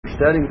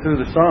studying through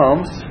the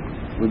Psalms.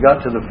 We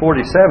got to the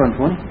 47th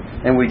one,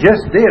 and we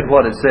just did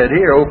what it said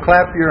here. Oh,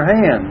 clap your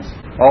hands,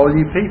 all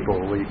you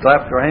people. We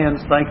clapped our hands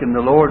thanking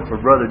the Lord for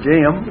Brother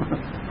Jim.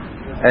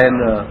 And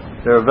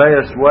there are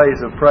various ways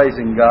of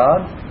praising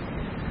God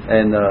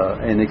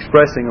and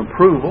expressing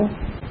approval.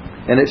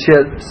 And it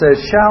says,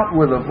 shout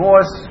with a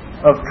voice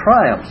of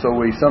triumph. So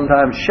we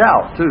sometimes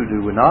shout too,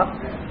 do we not?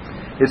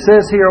 It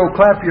says here, oh,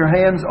 clap your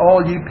hands,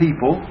 all you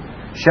people.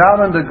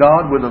 Shout unto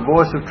God with a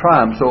voice of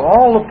triumph. So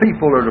all the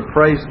people are to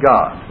praise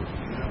God.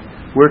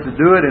 We're to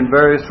do it in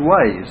various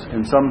ways.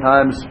 And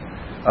sometimes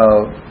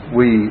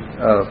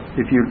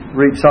if you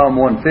read Psalm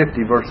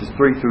 150 verses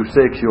 3 through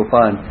 6, you'll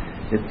find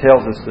it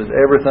tells us that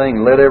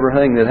let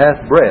everything that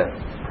hath breath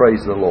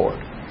praise the Lord.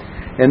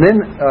 And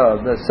then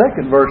the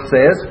second verse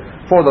says,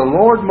 for the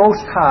Lord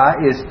Most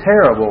High is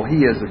terrible.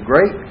 He is a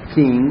great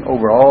King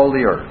over all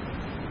the earth.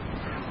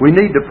 We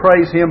need to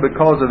praise Him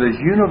because of His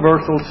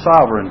universal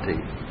sovereignty.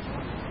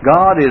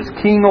 God is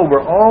King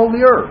over all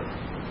the earth.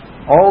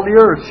 All the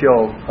earth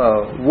shall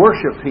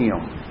worship Him.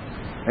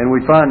 And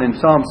we find in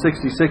Psalm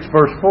 66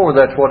 verse 4,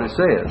 that's what it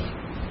says.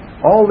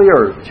 All the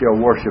earth shall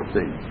worship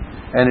Thee.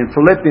 And in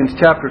Philippians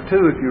chapter 2,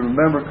 if you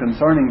remember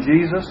concerning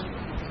Jesus,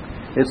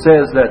 it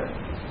says that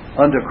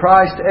unto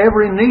Christ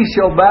every knee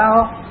shall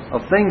bow,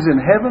 of things in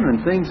heaven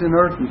and things in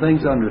earth and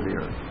things under the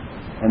earth.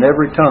 And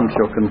every tongue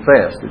shall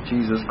confess that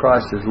Jesus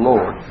Christ is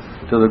Lord,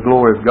 to the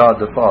glory of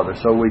God the Father.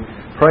 So we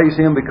praise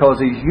Him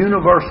because He's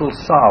universal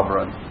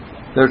sovereign.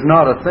 There's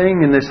not a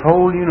thing in this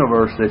whole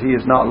universe that He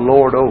is not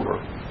Lord over,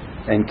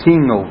 and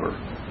King over,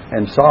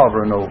 and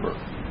sovereign over.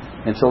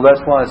 And so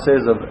that's why it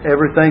says of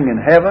everything in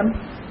heaven,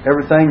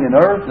 everything in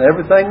earth, and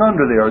everything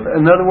under the earth.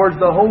 In other words,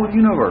 the whole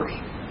universe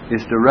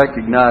is to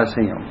recognize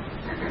Him.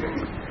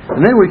 And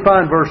then we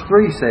find verse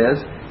 3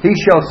 says, He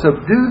shall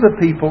subdue the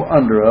people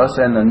under us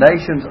and the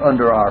nations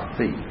under our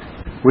feet.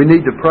 We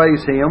need to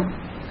praise Him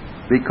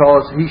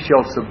because He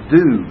shall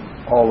subdue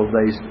all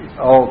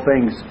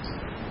things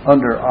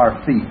under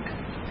our feet.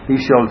 He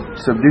shall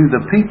subdue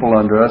the people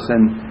under us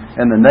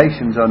and the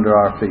nations under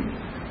our feet.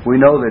 We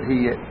know that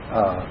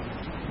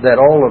that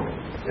all of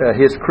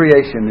His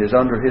creation is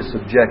under His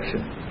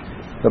subjection.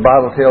 The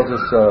Bible tells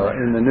us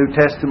in the New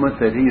Testament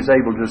that He is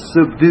able to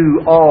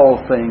subdue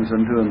all things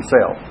unto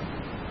Himself.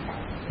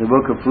 The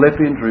book of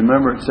Philippians,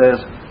 remember it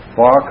says,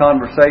 for our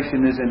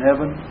conversation is in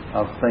heaven.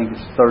 I think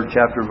it's 3rd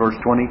chapter, verse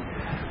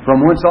 20. From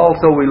whence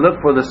also we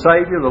look for the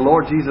Savior, the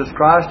Lord Jesus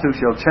Christ, who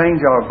shall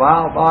change our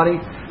vile body,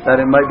 that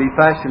it may be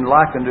fashioned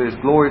like unto His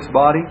glorious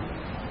body.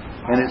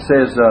 And it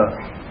says,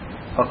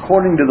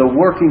 according to the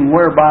working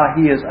whereby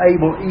He is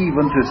able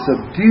even to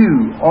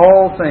subdue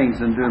all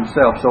things unto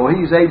Himself. So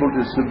He's able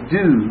to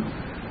subdue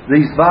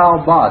these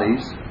vile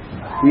bodies.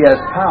 He has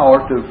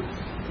power to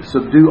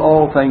subdue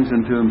all things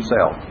unto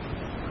Himself.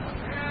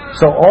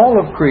 So all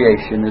of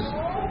creation is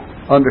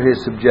under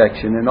His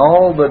subjection, and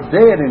all the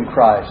dead in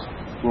Christ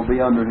will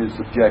be under His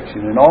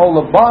subjection, and all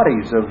the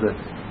bodies of the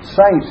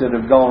saints that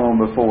have gone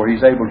on before,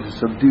 He's able to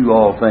subdue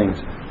all things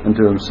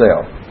unto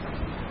Himself.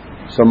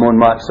 Someone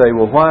might say,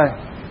 well, why,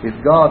 if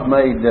God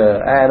made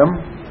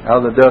Adam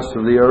out of the dust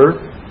of the earth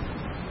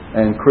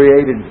and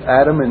created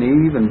Adam and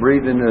Eve and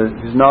breathed into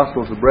his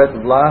nostrils the breath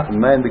of life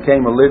and man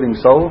became a living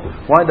soul,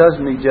 why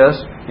doesn't He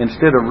just,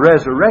 instead of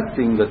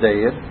resurrecting the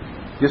dead,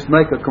 just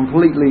make a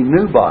completely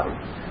new body?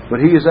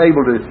 But He is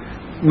able to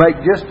make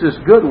just as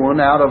good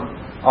one out of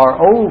our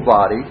old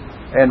body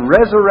and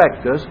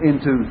resurrect us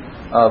into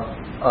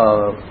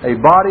a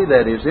body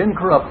that is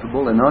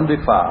incorruptible and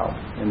undefiled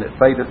and that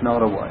fadeth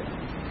not away.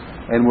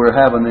 And we're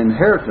having an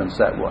inheritance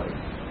that way.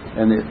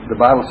 And the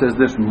Bible says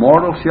this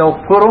mortal shall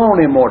put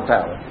on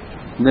immortality,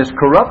 and this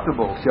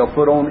corruptible shall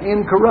put on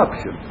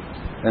incorruption.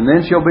 And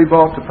then shall be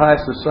brought to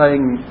pass the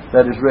saying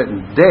that is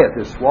written, death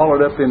is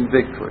swallowed up in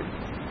victory.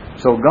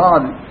 So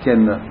God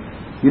can,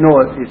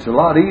 it's a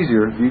lot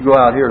easier if you go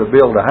out here to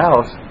build a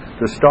house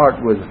to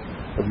start with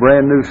a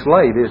brand new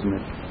slate, isn't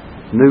it?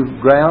 New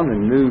ground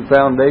and new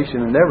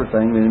foundation and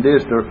everything than it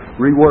is to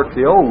rework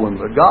the old one.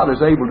 But God is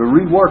able to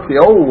rework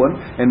the old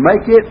one and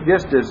make it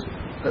just as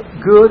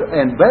good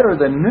and better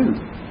than new.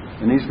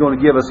 And He's going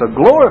to give us a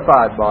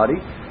glorified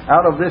body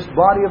out of this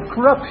body of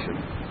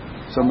corruption.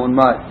 Someone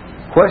might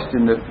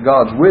question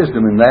God's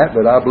wisdom in that,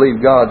 but I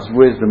believe God's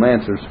wisdom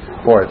answers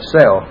for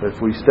itself. If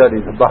we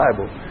study the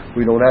Bible,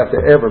 we don't have to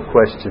ever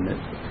question it.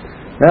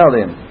 Now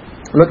then,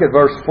 look at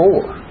verse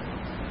 4.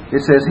 It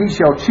says, He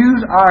shall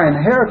choose our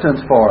inheritance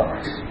for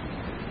us,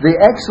 the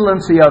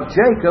excellency of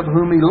Jacob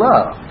whom He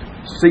loved.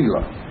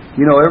 Selah.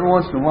 Every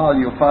once in a while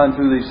you'll find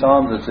through these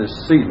Psalms it says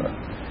Selah.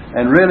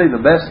 And really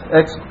the best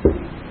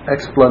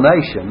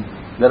explanation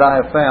that I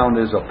have found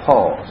is a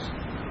pause.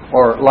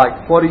 Or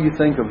like, what do you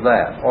think of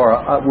that? Or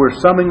we're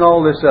summing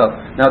all this up.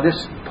 Now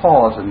just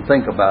pause and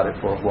think about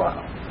it for a while.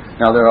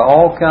 Now there are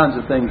all kinds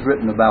of things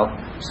written about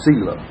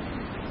Selah.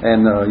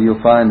 And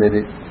you'll find that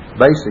it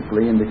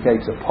basically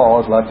indicates a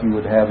pause like you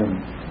would have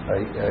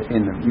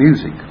in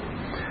music.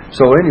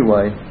 So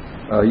anyway,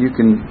 you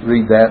can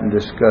read that and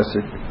discuss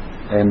it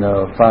and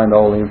find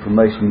all the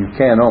information you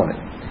can on it.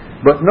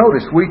 But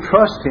notice, we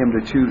trust Him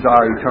to choose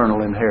our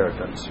eternal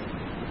inheritance.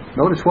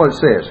 Notice what it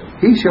says.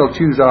 He shall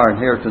choose our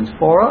inheritance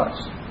for us.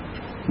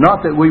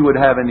 Not that we would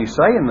have any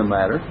say in the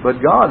matter,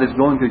 but God is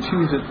going to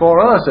choose it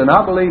for us. And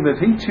I believe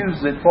if He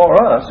chooses it for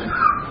us,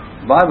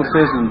 the Bible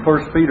says in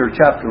 1 Peter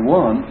chapter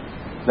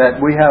 1 that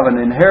we have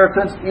an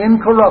inheritance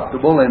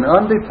incorruptible and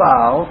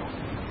undefiled,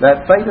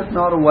 that fadeth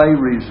not away,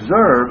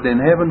 reserved in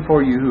heaven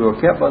for you, who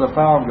are kept by the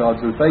power of God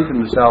through faith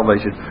unto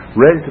salvation,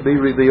 ready to be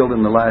revealed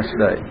in the last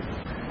day.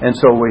 And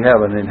so we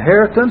have an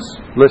inheritance,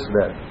 listen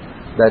to that,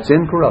 that's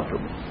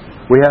incorruptible.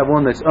 We have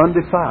one that's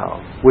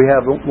undefiled. We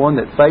have one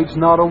that fades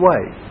not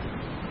away.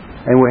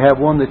 And we have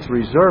one that's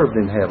reserved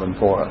in heaven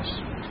for us.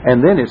 And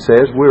then it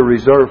says we're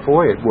reserved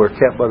for it. We're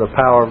kept by the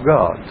power of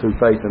God through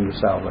faith unto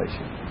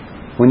salvation.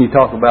 When you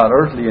talk about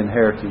earthly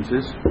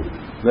inheritances,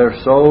 they're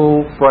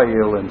so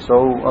frail and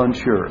so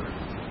unsure.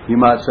 You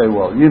might say,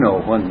 well, you know,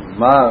 when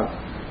my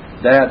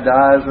dad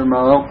dies, or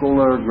my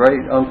uncle or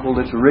great uncle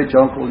that's a rich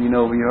uncle, you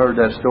know, you heard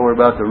that story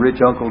about the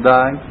rich uncle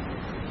dying?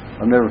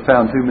 I've never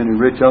found too many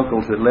rich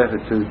uncles that left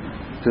it to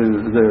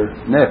their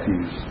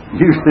nephews.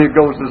 Usually it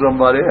goes to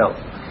somebody else.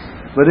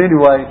 But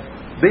anyway,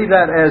 be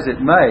that as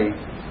it may,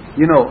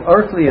 you know,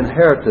 earthly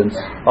inheritance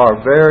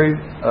are very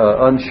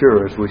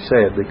unsure, as we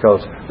said,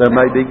 because there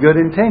may be good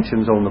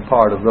intentions on the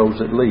part of those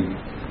that leave.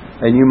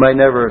 And you may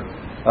never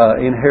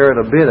inherit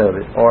a bit of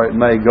it, or it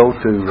may go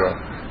to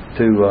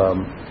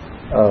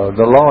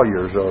the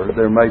lawyers, or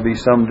there may be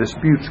some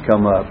disputes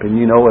come up. And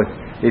you know,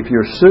 if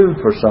you're sued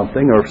for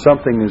something, or if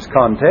something is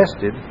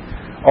contested,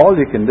 all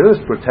you can do is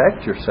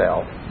protect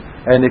yourself.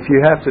 And if you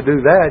have to do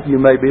that, you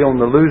may be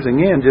on the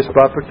losing end just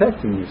by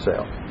protecting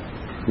yourself.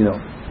 You know.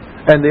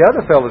 And the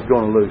other fellow's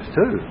going to lose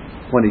too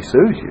when he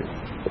sues you.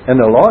 And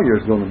the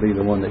lawyer's going to be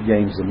the one that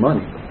gains the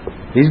money.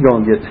 He's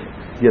going to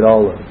get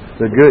all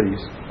the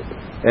goodies.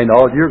 And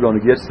all you're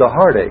going to get is the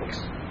heartaches.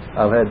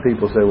 I've had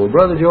people say, well,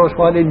 Brother Joyce,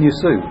 why didn't you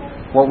sue?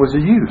 What was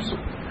the use?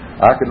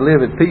 I could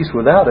live at peace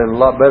without it a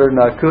lot better than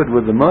I could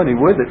with the money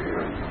with it.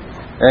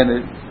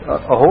 And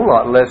a whole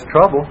lot less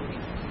trouble.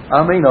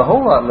 I mean, a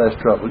whole lot less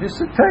trouble.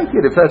 Just take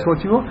it if that's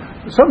what you want.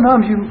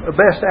 Sometimes you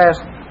best ask,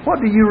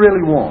 what do you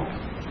really want?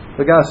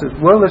 The guy says,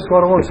 well, that's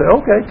what I want. Say,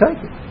 okay, take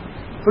it.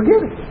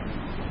 Forget it.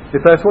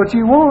 If that's what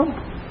you want,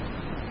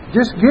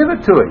 just give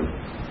it to him.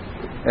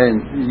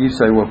 And you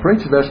say, well,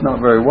 preacher, that's not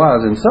very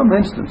wise. In some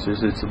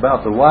instances, it's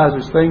about the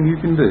wisest thing you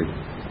can do.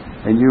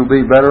 And you'll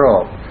be better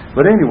off.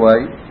 But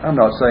anyway, I'm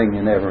not saying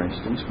in every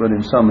instance, but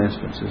in some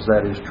instances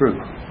that is true.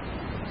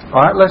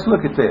 All right, let's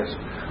look at this.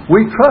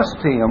 We trust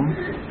Him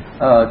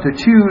to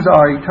choose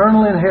our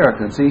eternal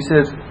inheritance. He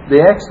says, the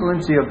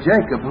excellency of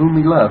Jacob, whom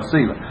He loves.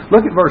 Selah.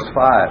 Look at verse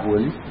 5,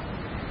 will you?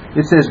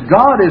 It says,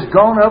 God is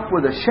gone up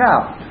with a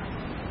shout,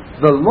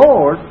 the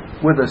Lord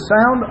with the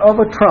sound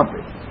of a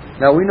trumpet.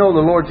 Now we know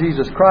the Lord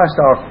Jesus Christ,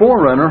 our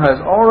forerunner, has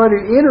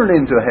already entered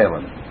into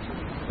heaven.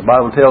 The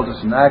Bible tells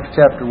us in Acts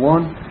chapter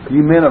 1,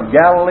 you men of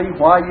Galilee,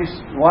 why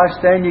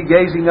stand ye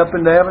gazing up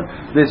into heaven?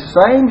 This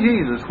same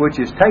Jesus, which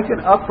is taken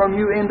up from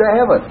you into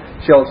heaven,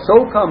 shall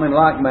so come in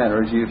like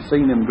manner as ye have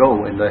seen Him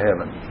go into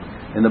heaven.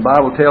 And the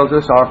Bible tells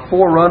us our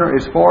forerunner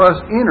is for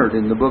us entered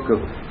in the book of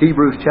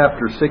Hebrews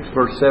chapter 6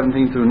 verse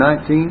 17 through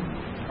 19.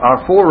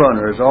 Our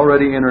forerunner is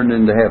already entered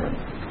into heaven.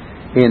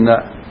 In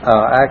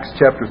Acts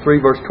chapter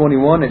 3 verse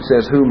 21 it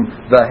says, whom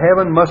the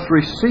heaven must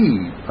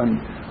receive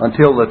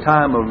until the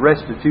time of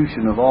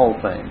restitution of all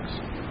things.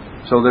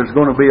 So there's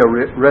going to be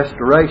a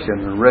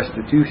restoration and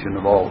restitution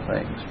of all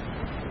things.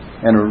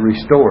 And a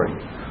restoring.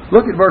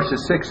 Look at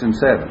verses 6 and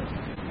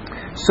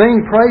 7. Sing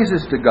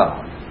praises to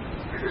God.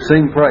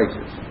 Sing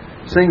praises.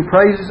 Sing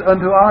praises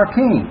unto our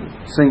King.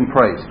 Sing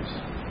praises.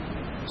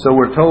 So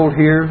we're told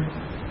here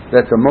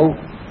that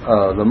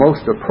the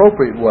most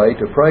appropriate way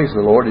to praise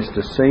the Lord is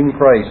to sing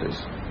praises.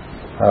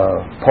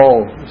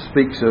 Paul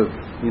speaks of,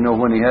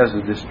 when he has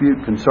a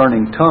dispute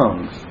concerning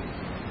tongues.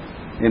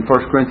 In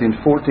 1 Corinthians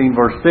 14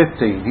 verse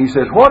 15, he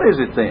says, what is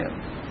it then?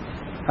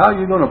 How are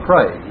you going to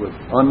pray? With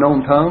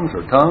unknown tongues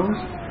or tongues?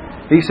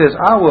 He says,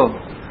 I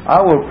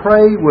will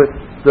pray with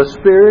the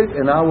Spirit,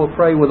 and I will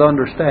pray with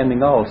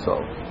understanding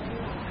also.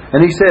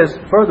 And he says,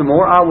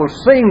 furthermore, I will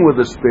sing with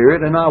the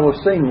Spirit, and I will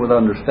sing with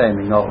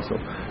understanding also.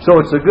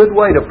 So it's a good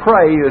way to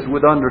pray is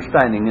with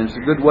understanding, and it's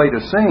a good way to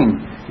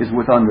sing is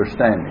with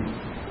understanding.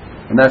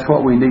 And that's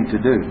what we need to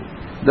do.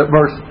 The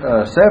verse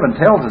 7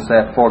 tells us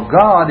that, for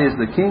God is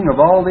the King of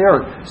all the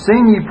earth.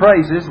 Sing ye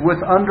praises with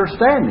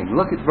understanding.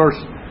 Look at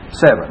verse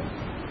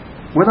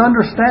 7. With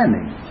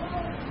understanding.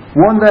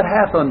 One that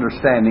hath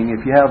understanding,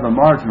 if you have the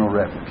marginal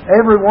reference.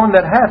 Everyone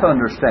that hath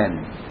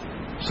understanding.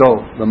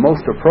 So, the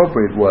most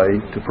appropriate way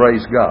to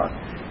praise God.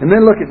 And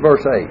then look at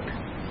verse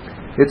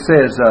 8. It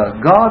says,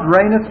 God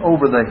reigneth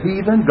over the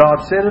heathen.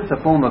 God sitteth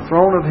upon the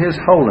throne of His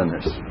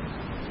holiness.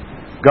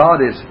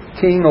 God is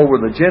king over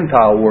the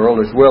Gentile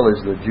world as well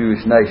as the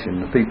Jewish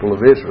nation, the people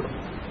of Israel.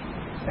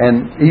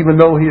 And even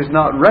though He is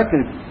not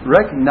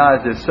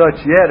recognized as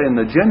such yet in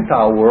the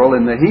Gentile world,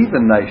 in the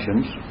heathen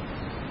nations,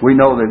 we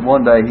know that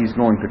one day He's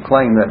going to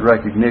claim that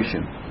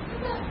recognition.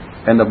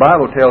 And the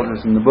Bible tells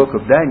us in the book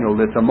of Daniel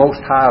that the Most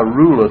High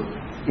ruleth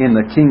in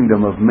the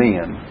kingdom of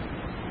men.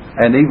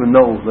 And even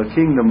though the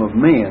kingdom of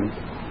men,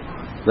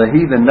 the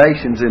heathen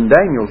nations in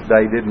Daniel's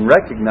day didn't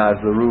recognize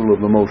the rule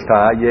of the Most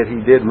High, yet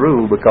He did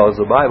rule, because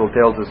the Bible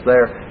tells us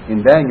there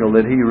in Daniel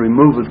that He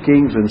removeth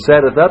kings and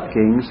setteth up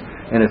kings.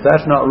 And if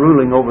that's not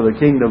ruling over the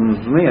kingdoms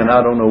of men,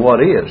 I don't know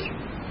what is.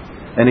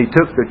 And He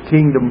took the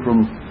kingdom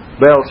from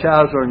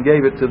Belshazzar and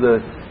gave it to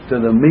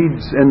the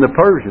Medes and the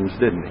Persians,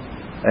 didn't He?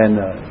 And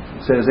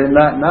it says, in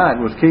that night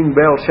was King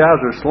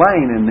Belshazzar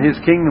slain, and his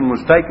kingdom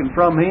was taken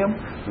from him.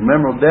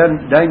 Remember,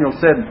 Daniel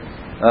said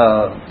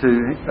to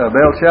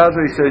Belshazzar,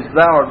 he says,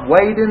 thou art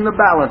weighed in the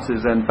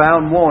balances and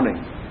found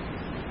wanting.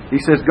 He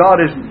says, God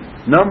has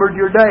numbered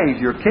your days,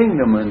 your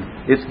kingdom, and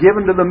it's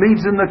given to the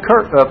Medes and the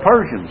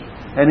Persians.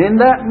 And in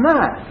that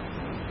night,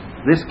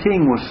 this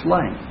king was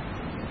slain.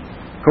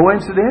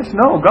 Coincidence?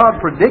 No,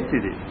 God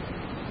predicted it.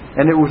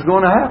 And it was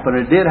going to happen.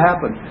 It did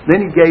happen.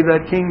 Then He gave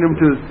that kingdom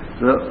to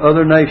the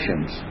other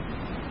nations.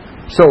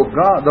 So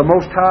God, the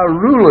Most High,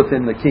 ruleth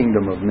in the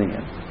kingdom of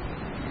men.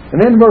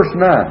 And then verse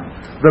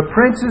 9. The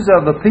princes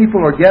of the people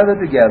are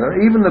gathered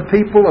together, even the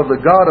people of the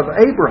God of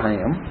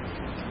Abraham.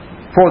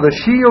 For the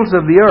shields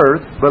of the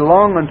earth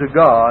belong unto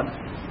God.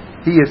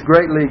 He is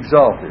greatly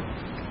exalted.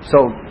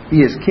 So He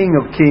is King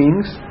of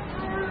kings.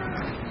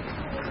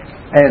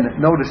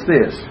 And notice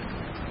this.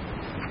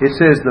 It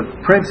says the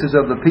princes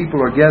of the people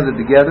are gathered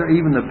together,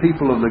 even the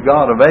people of the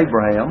God of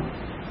Abraham,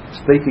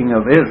 speaking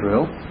of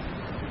Israel.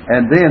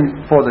 And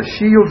then, for the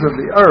shields of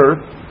the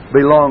earth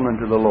belong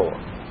unto the Lord.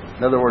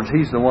 In other words,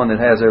 He's the one that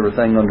has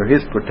everything under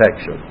His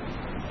protection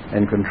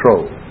and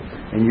control.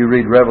 And you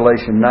read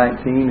Revelation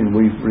 19, and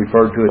we've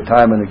referred to it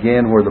time and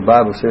again, where the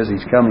Bible says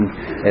He's coming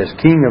as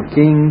King of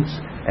kings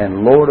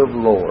and Lord of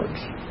lords.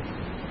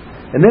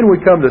 And then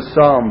we come to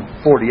Psalm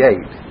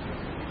 48.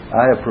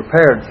 I have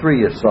prepared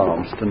 3 of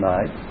Psalms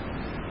tonight,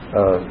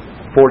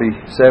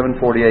 47,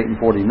 48, and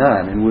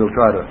 49, and we'll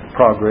try to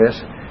progress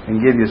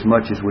and give you as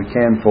much as we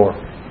can for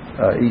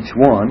each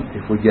one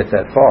if we get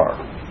that far.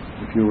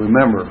 If you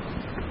remember,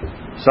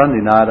 Sunday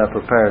night I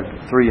prepared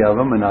 3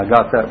 of them, and I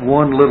got that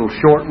one little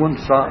short one,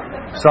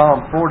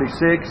 Psalm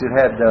 46. It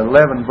had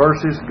 11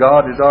 verses.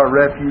 God is our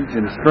refuge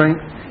and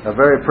strength, a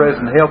very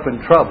present help in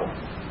trouble.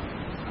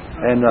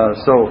 And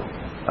so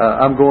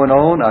I'm going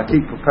on. I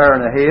keep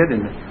preparing ahead,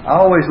 and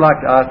I always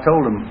I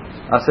told them,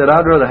 I said,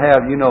 I'd rather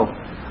have,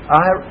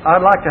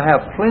 I'd like to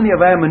have plenty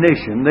of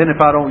ammunition. Then if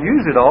I don't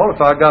use it all,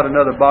 if I got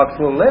another box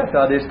full left,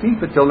 I'll just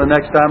keep it till the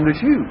next time to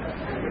shoot.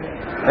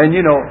 And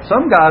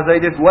some guys, they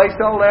just waste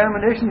all the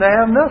ammunition, they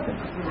have nothing.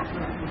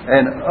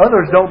 And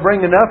others don't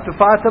bring enough to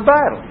fight the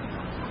battle.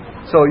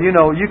 So, you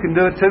can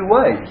do it 2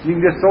 ways. You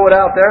can just throw it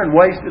out there and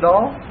waste it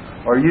all,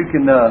 or you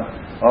can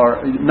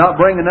or not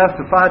bring enough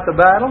to fight the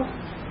battle,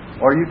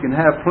 or you can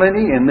have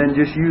plenty and then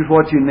just use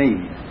what you need.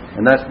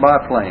 And that's my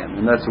plan,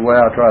 and that's the way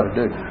I try to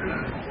do it.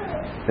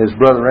 As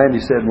Brother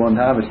Randy said one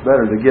time, it's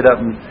better to get up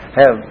and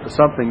have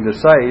something to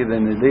say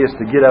than it is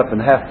to get up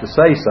and have to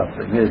say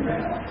something, isn't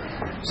it?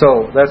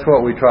 So that's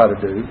what we try to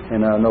do,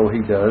 and I know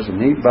he does. And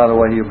by the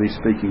way, he'll be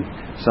speaking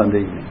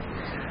Sunday evening.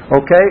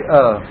 Okay,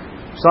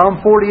 Psalm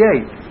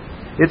 48.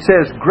 It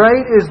says,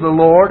 great is the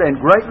Lord, and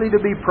greatly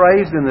to be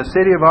praised in the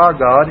city of our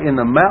God, in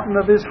the mountain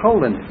of His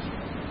holiness.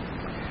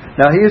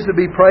 Now He is to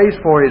be praised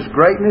for His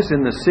greatness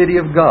in the city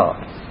of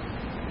God.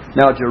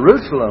 Now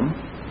Jerusalem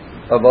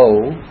of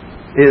old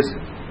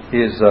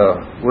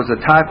was a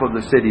type of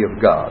the city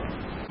of God.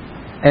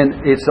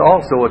 And it's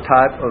also a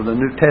type of the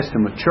New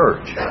Testament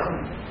church.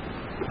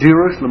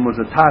 Jerusalem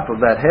was a type of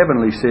that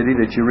heavenly city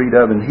that you read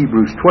of in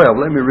Hebrews 12.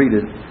 Let me read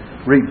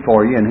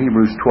for you in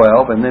Hebrews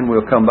 12, and then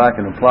we'll come back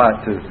and apply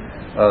it to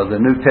the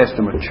New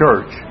Testament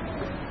church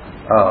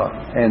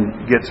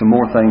and get some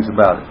more things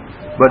about it.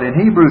 But in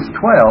Hebrews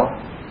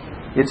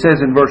 12, it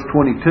says in verse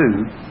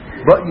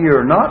 22, but ye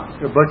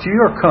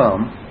are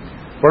come.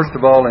 First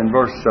of all, in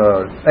verse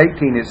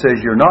 18, it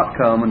says, you're not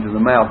come unto the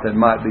mount that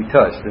might be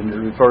touched. And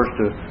it refers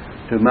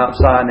to Mount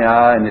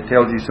Sinai, and it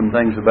tells you some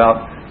things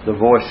about the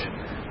voice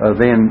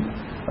then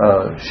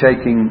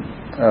shaking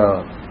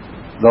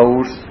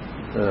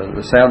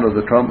the sound of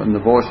the trumpet and the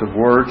voice of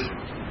words.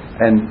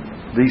 And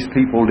these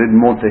people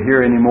didn't want to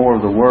hear any more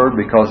of the word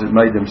because it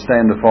made them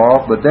stand afar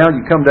off. But now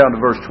you come down to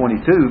verse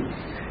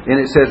 22, and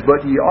it says,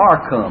 but ye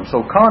are come.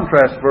 So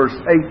contrast verse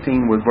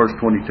 18 with verse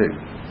 22.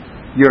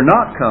 You're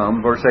not come,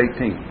 verse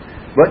 18.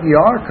 But ye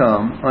are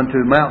come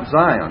unto Mount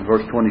Zion,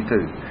 verse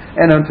 22.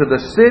 And unto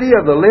the city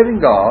of the living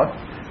God,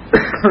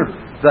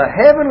 the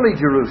heavenly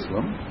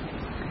Jerusalem,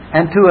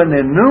 and to an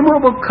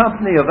innumerable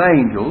company of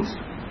angels,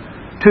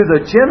 to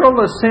the general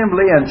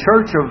assembly and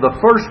church of the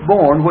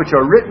firstborn which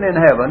are written in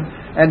heaven,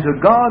 and to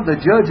God the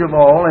judge of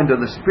all, and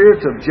to the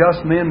spirits of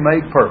just men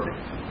made perfect.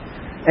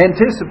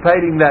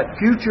 Anticipating that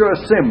future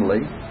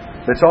assembly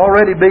that's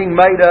already being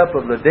made up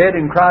of the dead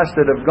in Christ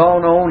that have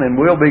gone on and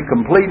will be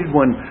completed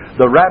when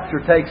the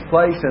rapture takes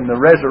place and the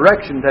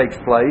resurrection takes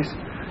place,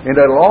 and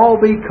it'll all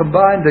be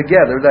combined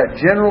together, that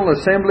general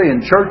assembly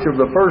and church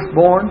of the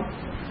firstborn,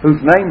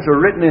 whose names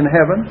are written in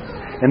heaven,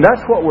 And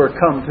that's what we're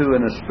come to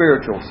in a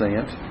spiritual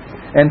sense.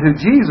 And to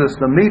Jesus,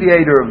 the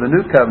mediator of the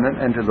new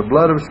covenant, and to the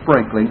blood of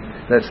sprinkling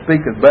that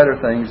speaketh better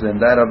things than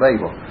that of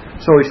Abel.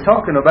 So he's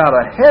talking about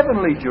a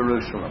heavenly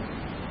Jerusalem.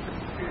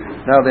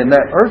 Now then,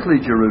 that earthly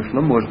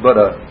Jerusalem was but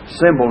a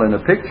symbol and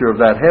a picture of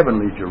that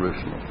heavenly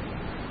Jerusalem.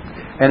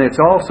 And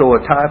it's also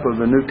a type of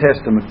the New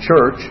Testament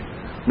church,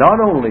 not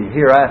only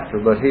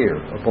hereafter, but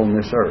here upon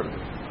this earth.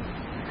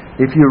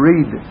 If you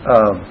read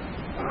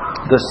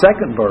the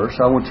second verse,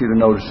 I want you to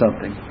notice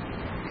something.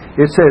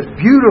 It says,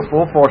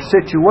 beautiful for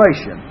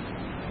situation.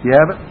 You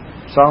have it?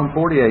 Psalm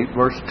 48,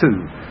 verse 2.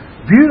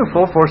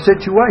 Beautiful for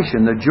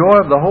situation. The joy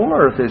of the whole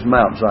earth is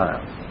Mount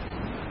Zion.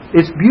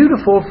 It's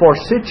beautiful for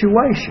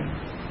situation.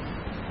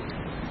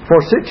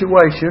 For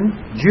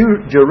situation,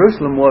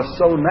 Jerusalem was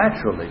so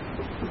naturally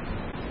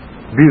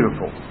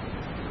beautiful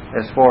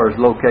as far as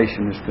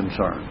location is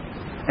concerned.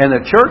 And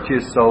the church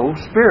is so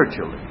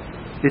spiritually.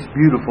 It's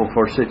beautiful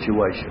for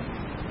situation.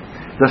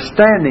 The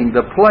standing,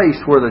 the place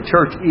where the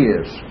church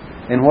is,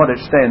 and what it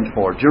stands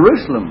for.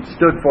 Jerusalem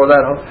stood for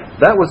that.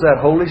 That was that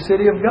holy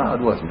city of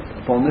God, wasn't it,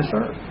 upon this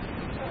earth?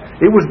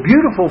 It was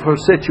beautiful for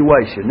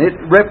situation. It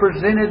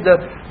represented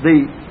the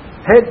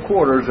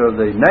headquarters of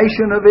the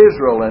nation of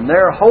Israel and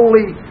their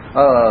holy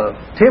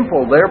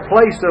temple, their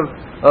place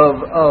of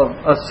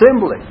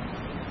assembly.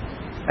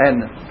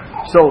 And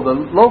so the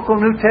local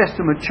New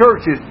Testament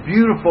church is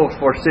beautiful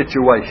for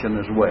situation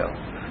as well.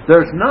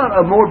 There's not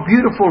a more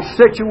beautiful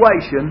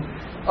situation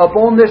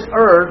upon this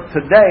earth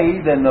today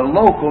than the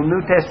local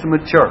New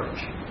Testament church.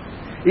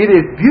 It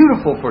is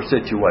beautiful for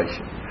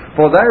situation.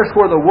 For there's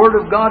where the Word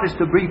of God is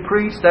to be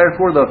preached. There's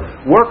where the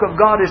work of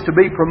God is to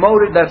be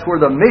promoted. That's where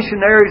the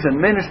missionaries and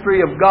ministry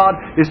of God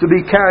is to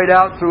be carried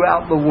out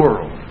throughout the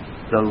world.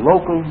 The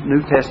local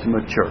New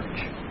Testament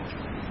church.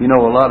 You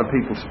know, a lot of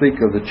people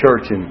speak of the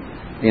church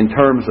in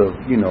terms of,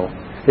 you know,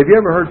 have you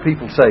ever heard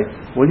people say,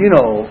 well, you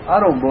know, I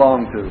don't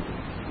belong to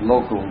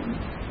local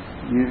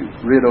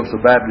Ritos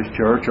Baptist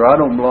Church, or I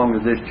don't belong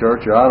to this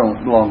church, or I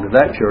don't belong to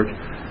that church.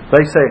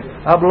 They say,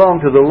 I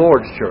belong to the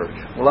Lord's church.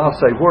 Well, I'll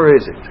say, where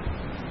is it?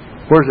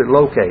 Where's it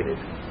located?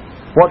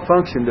 What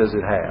function does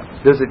it have?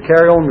 Does it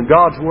carry on the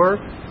God's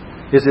work?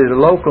 Is it a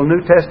local New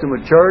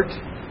Testament church?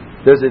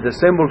 Does it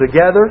assemble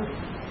together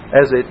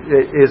as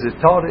is it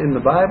taught in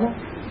the Bible?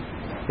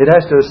 It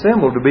has to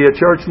assemble to be a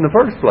church in the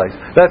first place.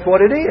 That's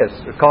what it is,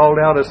 a called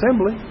out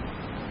assembly.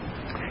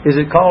 Is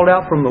it called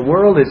out from the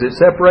world? Is it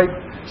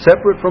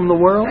separate from the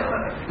world?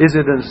 Is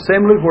it an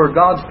assembly where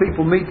God's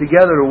people meet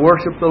together to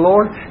worship the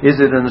Lord? Is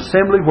it an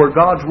assembly where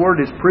God's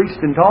Word is preached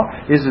and taught?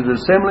 Is it an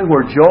assembly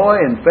where joy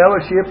and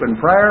fellowship and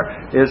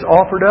prayer is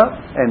offered up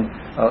and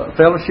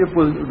fellowship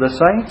with the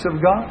saints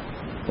of God?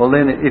 Well,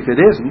 then, if it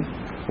isn't,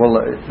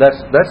 well,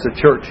 that's the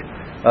church.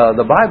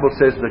 The Bible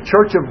says the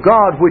church of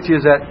God, which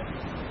is at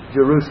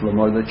Jerusalem,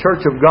 or the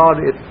church of God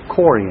at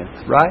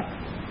Corinth, right?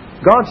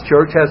 God's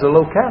church has a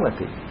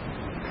locality.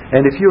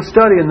 And if you'll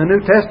study in the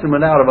New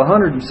Testament, out of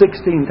 116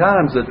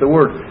 times that the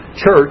word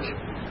church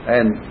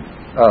and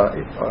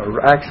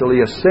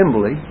actually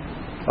assembly,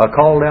 a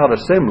called out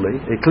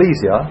assembly,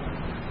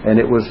 ecclesia, and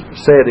it was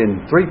said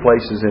in 3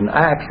 places in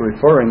Acts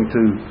referring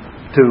to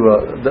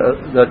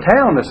the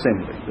town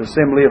assembly, the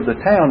assembly of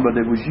the town, but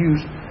it was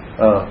used,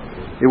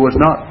 it was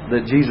not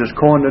that Jesus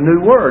coined a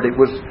new word. It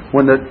was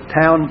when the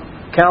town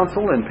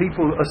council and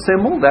people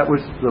assembled, that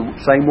was the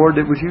same word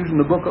that was used in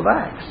the book of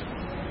Acts.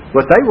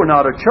 But they were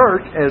not a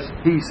church, as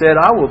He said,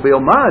 I will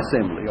build my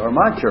assembly, or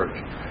my church.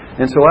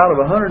 And so out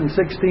of 116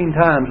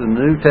 times in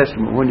the New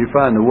Testament, when you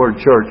find the word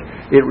church,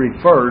 it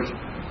refers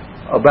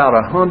about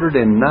 109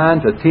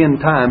 to 10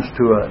 times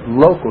to a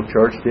local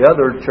church. The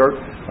other church,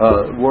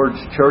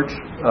 words church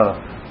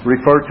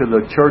refer to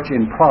the church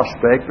in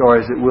prospect, or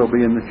as it will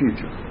be in the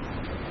future,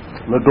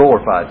 the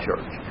glorified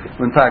church.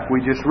 In fact,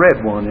 we just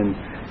read one in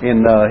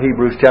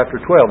Hebrews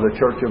chapter 12, the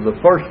church of the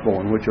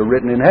firstborn, which are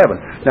written in heaven.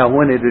 Now,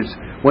 when it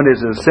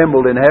is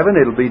assembled in heaven,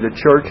 it'll be the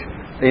church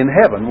in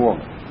heaven,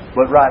 won't it?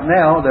 But right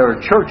now, there are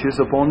churches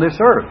upon this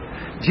earth.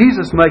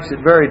 Jesus makes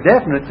it very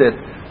definite that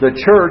the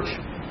church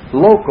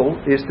local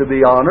is to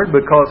be honored,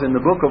 because in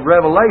the book of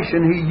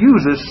Revelation, He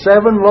uses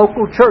 7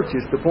 local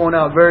churches to point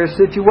out various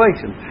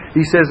situations.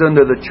 He says,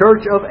 under the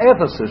church of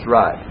Ephesus,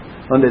 right?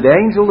 Under the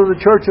angel of the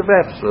church of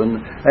Ephesus,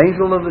 and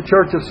angel of the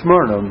church of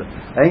Smyrna, and the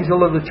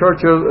angel of the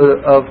church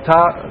of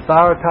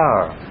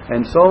Thyatira,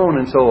 and so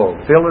on and so on,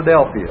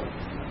 Philadelphia,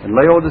 and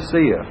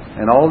Laodicea,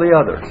 and all the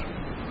others.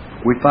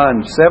 We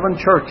find 7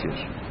 churches,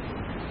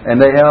 and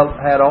they have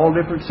had all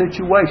different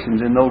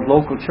situations in those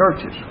local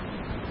churches.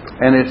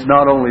 And it's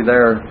not only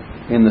there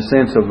in the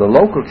sense of the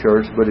local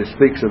church, but it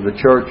speaks of the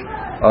church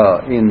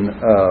in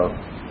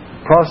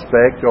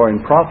prospect or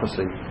in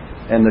prophecy.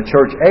 And the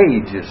church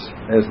ages,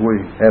 as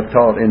we have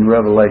taught in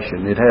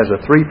Revelation. It has a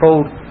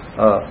 3-fold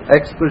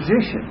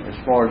exposition as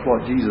far as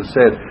what Jesus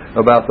said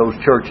about those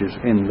churches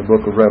in the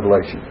book of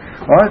Revelation.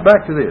 All right,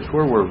 back to this.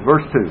 Where were we?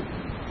 Verse 2.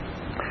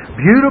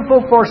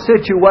 Beautiful for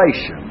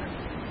situation,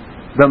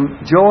 the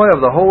joy of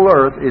the whole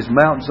earth is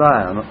Mount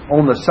Zion.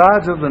 On the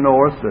sides of the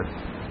north,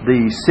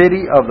 the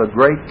city of the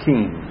great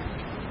King.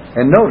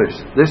 And notice,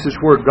 this is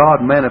where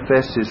God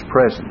manifests His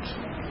presence.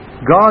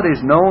 God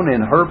is known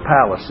in her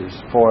palaces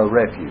for a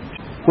refuge.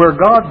 Where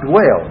God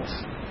dwells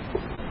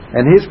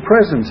and His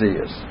presence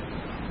is,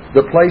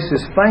 the place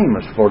is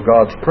famous for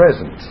God's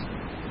presence.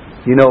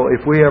 You know,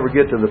 if we ever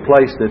get to the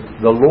place that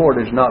the Lord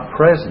is not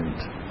present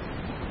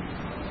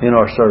in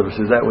our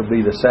services, that would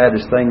be the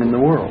saddest thing in the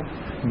world.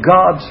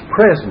 God's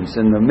presence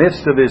in the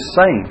midst of His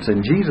saints.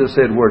 And Jesus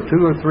said, where 2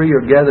 or 3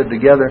 are gathered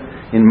together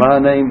in My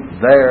name,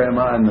 there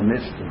am I in the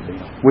midst of them.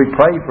 We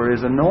pray for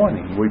His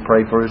anointing. We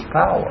pray for His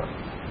power.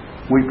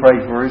 We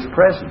pray for His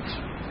presence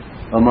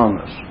among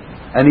us.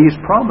 And He has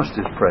promised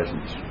His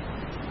presence.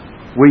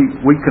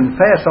 We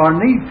confess our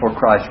need for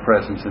Christ's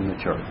presence in the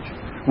church.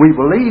 We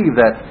believe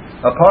that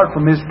apart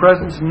from His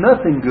presence,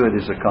 nothing good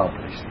is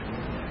accomplished.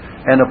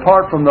 And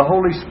apart from the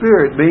Holy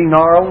Spirit being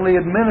our only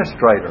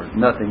administrator,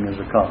 nothing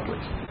is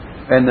accomplished.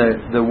 And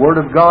the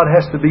Word of God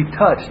has to be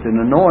touched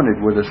and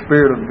anointed with the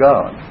Spirit of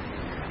God.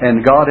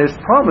 And God has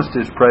promised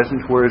His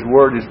presence where His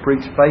Word is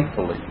preached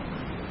faithfully.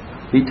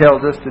 He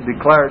tells us to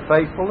declare it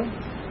faithfully.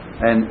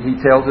 And He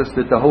tells us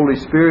that the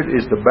Holy Spirit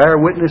is to bear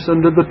witness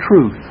unto the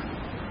truth.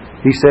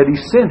 He said He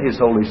sent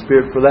His Holy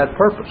Spirit for that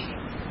purpose.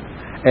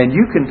 And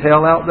you can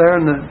tell out there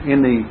in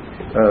the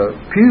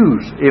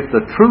pews, if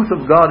the truth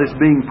of God is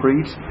being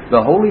preached, the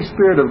Holy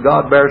Spirit of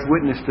God bears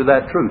witness to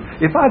that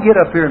truth. If I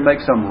get up here and make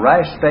some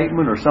rash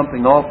statement or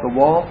something off the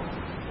wall,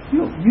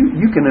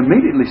 you can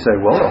immediately say,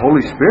 well, the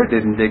Holy Spirit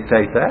didn't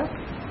dictate that.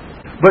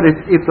 But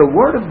if the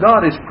Word of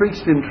God is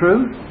preached in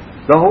truth,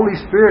 the Holy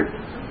Spirit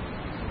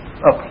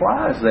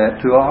applies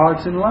that to our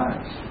hearts and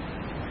lives.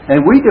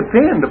 And we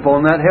depend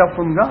upon that help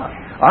from God.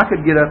 I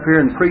could get up here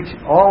and preach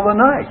all the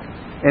night.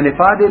 And if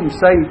I didn't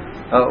say,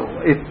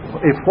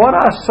 if what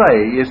I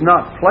say is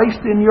not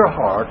placed in your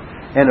heart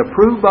and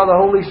approved by the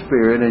Holy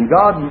Spirit, and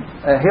God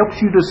helps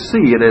you to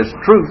see it as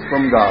truth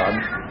from God,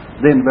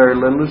 then very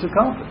little is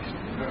accomplished.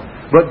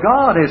 But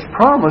God has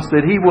promised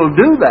that He will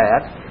do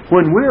that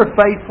when we're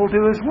faithful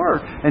to His Word.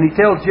 And He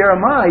tells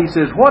Jeremiah, He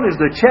says, what is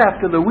the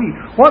chaff to the wheat?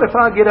 What if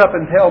I get up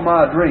and tell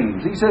my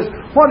dreams? He says,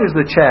 what is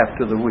the chaff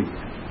to the wheat?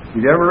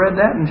 You ever read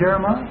that in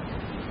Jeremiah?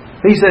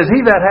 He says, he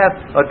that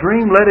hath a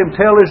dream, let him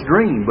tell his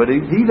dream. But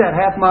he that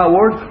hath my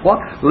word, what?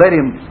 Let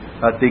him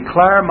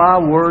declare my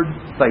word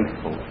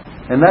faithful.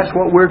 And that's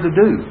what we're to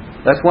do.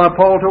 That's why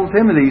Paul told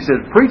Timothy, he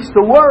says, preach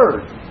the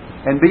word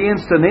and be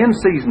instant in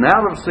season,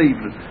 out of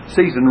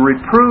season,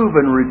 reprove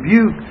and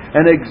rebuke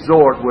and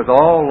exhort with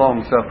all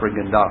long-suffering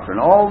and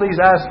doctrine. All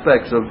these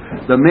aspects of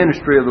the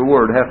ministry of the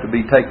word have to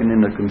be taken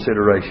into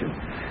consideration.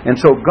 And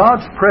so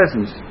God's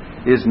presence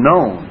is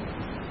known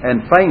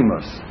and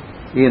famous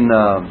in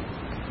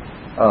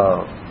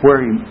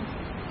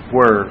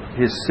where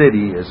His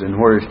city is and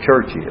where His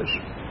church is.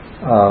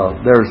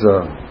 There's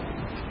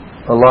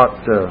a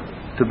lot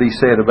to be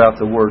said about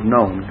the word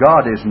known.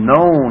 God is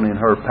known in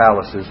her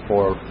palaces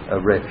for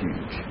a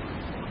refuge.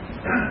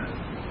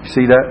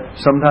 See that?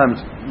 Sometimes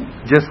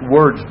just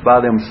words by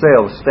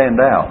themselves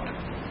stand out.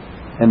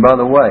 And by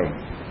the way,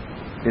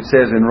 it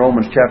says in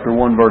Romans chapter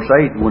 1 verse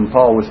 8, when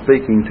Paul was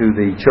speaking to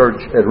the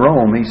church at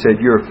Rome, he said,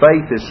 your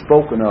faith is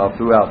spoken of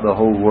throughout the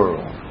whole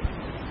world.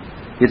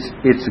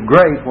 It's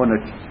great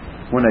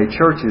when a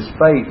church's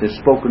faith is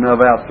spoken of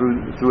out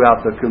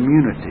throughout the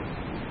community.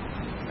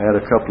 I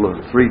had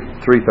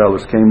three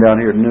fellows came down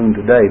here at noon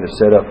today to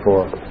set up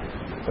for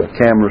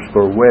cameras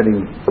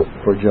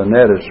for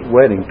Janetta's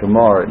wedding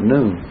tomorrow at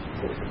noon.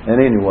 And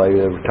anyway,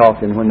 they were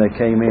talking when they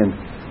came in.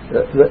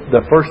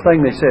 The first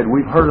thing they said,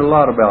 we've heard a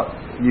lot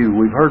about you.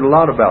 We've heard a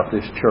lot about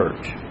this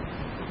church.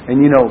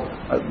 And you know,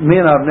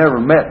 men I've never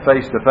met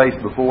face to face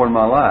before in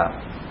my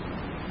life.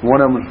 One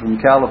of them was from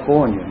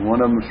California, and one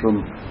of them was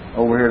from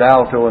over here at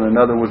Alto, and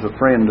another was a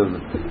friend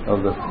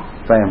of the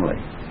family.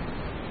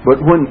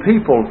 But when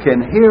people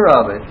can hear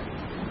of it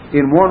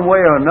in one way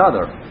or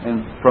another,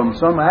 and from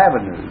some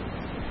avenue,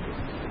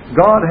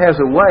 God has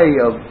a way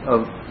of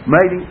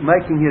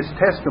making His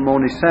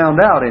testimony sound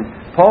out. And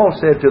Paul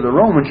said to the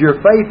Romans, your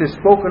faith is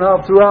spoken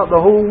of throughout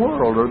the whole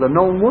world, or the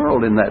known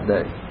world in that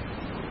day.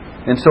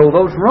 And so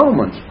those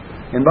Romans,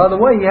 and by the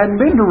way, he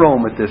hadn't been to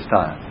Rome at this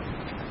time.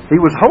 He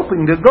was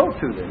hoping to go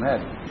to them,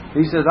 hadn't he?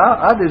 He says,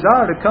 I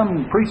desire to come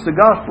and preach the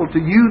gospel to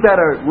you that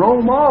are at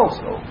Rome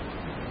also.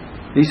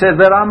 He says,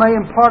 that I may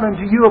impart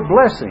unto you a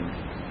blessing.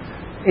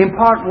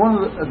 Impart one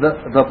of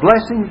the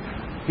blessings.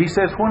 He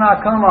says, when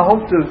I come, I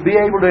hope to be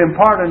able to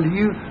impart unto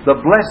you the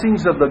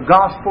blessings of the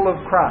gospel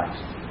of Christ.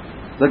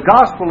 The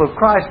gospel of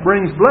Christ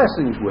brings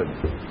blessings with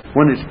it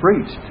when it's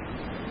preached.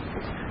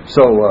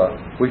 So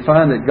we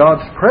find that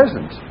God's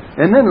presence.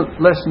 And then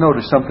let's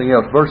notice something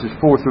else, verses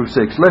 4 through 6.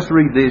 Let's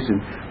read these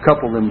and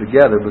couple them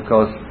together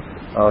because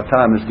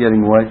time is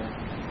getting away.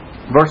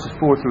 Verses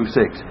 4 through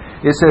 6.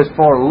 It says,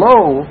 for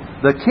lo,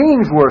 the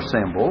kings were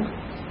assembled.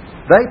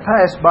 They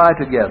passed by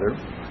together.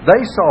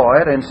 They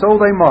saw it, and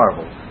so they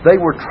marveled. They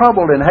were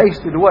troubled and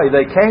hasted away.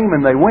 They came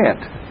and they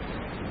went.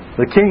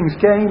 The kings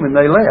came and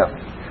they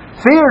left.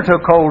 Fear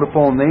took hold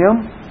upon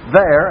them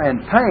there,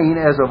 and pain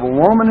as of a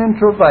woman in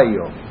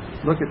travail.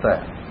 Look at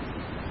that.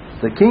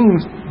 The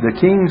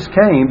kings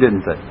came,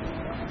 didn't they?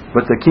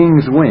 But the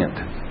kings went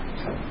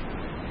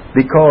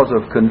because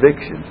of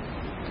conviction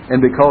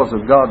and because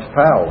of God's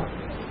power.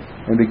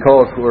 And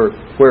because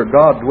where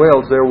God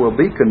dwells, there will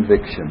be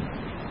conviction.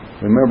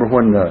 Remember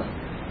when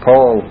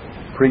Paul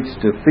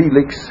preached to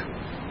Felix,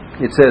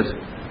 it says,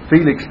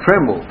 Felix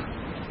trembled.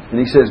 And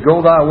he says,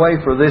 go thy way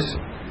for this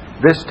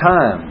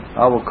time.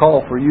 I will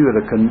call for you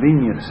at a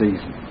convenient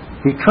season.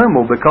 He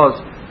trembled because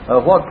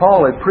what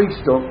Paul had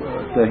preached to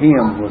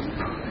him was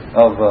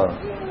of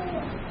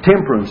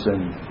temperance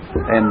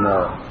and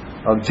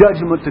of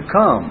judgment to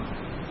come.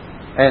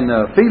 And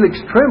Felix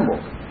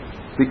trembled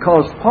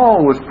because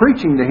Paul was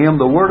preaching to him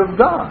the Word of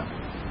God.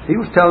 He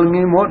was telling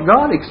him what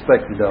God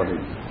expected of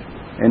him.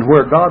 And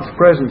where God's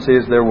presence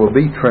is, there will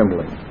be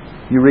trembling.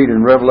 You read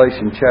in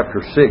Revelation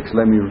chapter 6.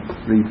 Let me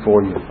read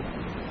for you.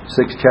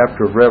 6th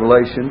chapter of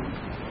Revelation.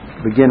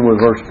 Begin with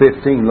verse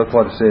 15. Look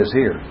what it says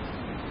here.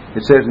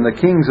 It says, and the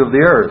kings of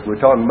the earth, we're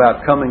talking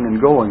about coming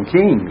and going,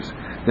 kings.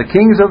 The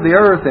kings of the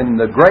earth and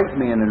the great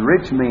men and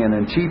rich men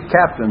and chief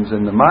captains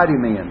and the mighty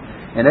men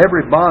and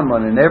every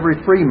bondman and every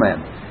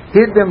freeman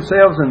hid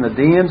themselves in the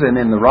dens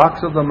and in the rocks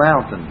of the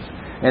mountains,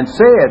 and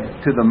said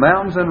to the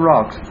mountains and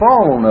rocks,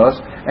 fall on us,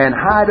 and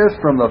hide us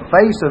from the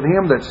face of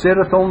him that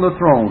sitteth on the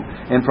throne,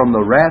 and from the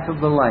wrath of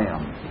the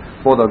Lamb.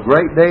 For the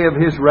great day of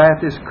his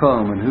wrath is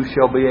come, and who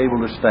shall be able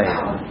to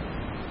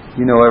stand?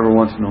 You know, every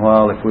once in a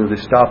while, if we'll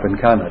just stop and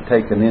kind of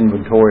take an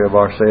inventory of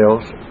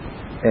ourselves,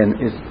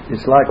 and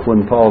it's like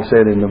when Paul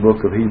said in the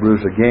book of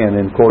Hebrews again,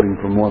 in quoting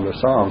from one of the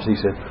Psalms, he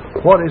said,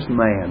 what is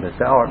man that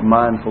thou art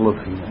mindful of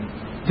him?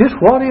 Just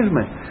what is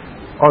man?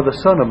 Or the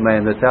Son of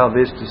Man that thou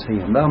visitest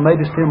him? Thou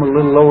madest him a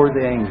little lower than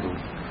the angels.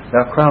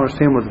 Thou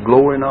crownest him with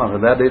glory and honor.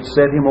 Thou didst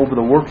set him over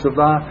the works of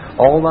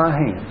all thy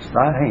hands.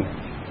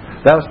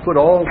 Thou hast put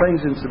all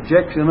things in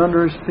subjection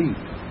under his feet.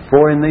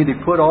 For in thee he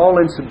put all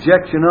in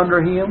subjection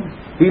under him.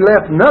 He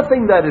left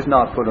nothing that is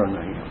not put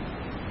under him.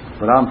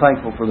 But I'm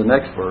thankful for the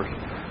next verse.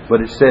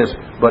 But it says,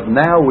 but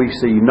now we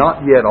see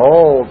not yet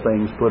all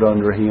things put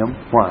under him.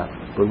 Why?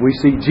 But we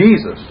see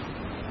Jesus,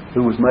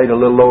 who was made a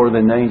little lower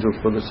than the angels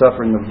for the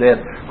suffering of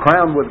death,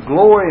 crowned with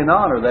glory and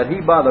honor, that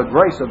he by the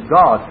grace of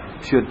God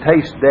should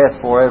taste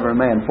death for every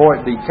man. For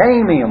it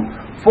became him,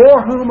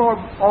 for whom are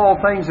all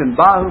things and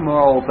by whom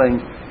are all things,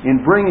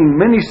 in bringing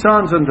many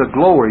sons unto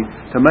glory,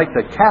 to make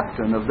the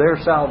captain of their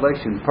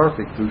salvation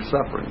perfect through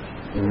suffering.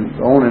 And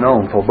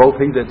on. For both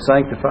he that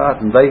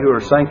sanctifieth and they who are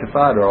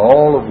sanctified are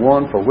all of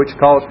one, for which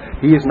cause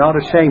he is not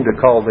ashamed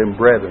to call them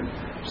brethren,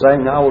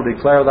 saying, I will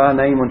declare thy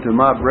name unto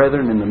my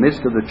brethren. In the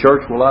midst of the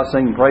church will I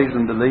sing praise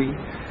unto thee.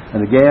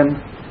 And again,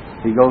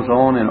 he goes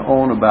on and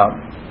on about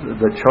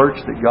the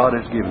church that God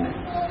has given him.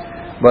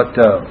 But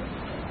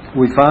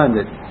we find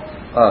that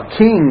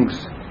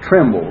kings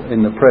tremble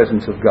in the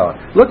presence of God.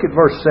 Look at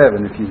verse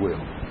 7, if you will.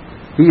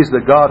 He is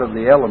the God of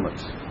the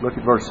elements. Look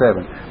at verse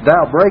 7.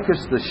 Thou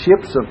breakest the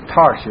ships of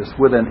Tarshish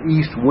with an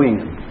east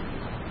wind.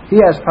 He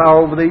has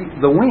power over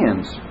the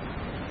winds.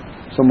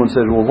 Someone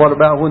says, well, what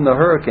about when the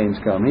hurricanes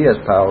come? He has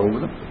power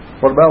over them.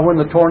 What about when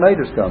the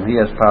tornadoes come? He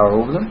has power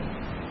over them.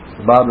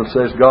 The Bible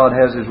says God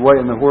has his way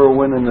in the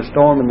whirlwind and the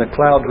storm and the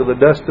clouds with the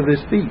dust of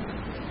his feet.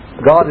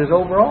 God is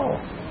over all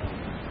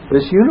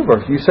this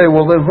universe. You say,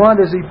 well, then why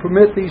does he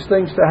permit these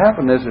things to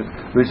happen as a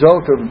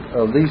result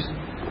of these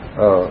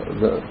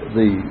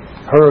the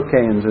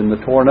hurricanes and the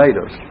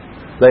tornadoes?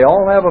 They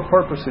all have a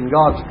purpose in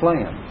God's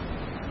plan.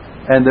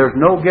 And there's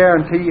no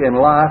guarantee in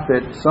life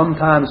that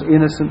sometimes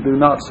innocent do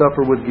not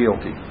suffer with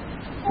guilty.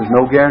 There's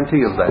no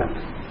guarantee of that.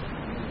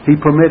 He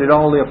permitted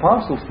all the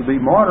apostles to be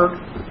martyred,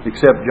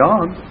 except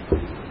John.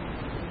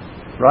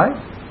 Right?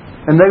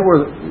 And they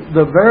were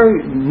the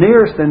very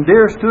nearest and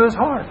dearest to his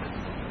heart.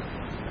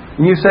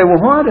 And you say,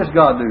 well, why does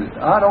God do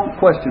that? I don't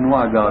question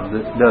why God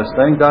does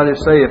things. I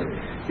just say, if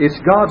it's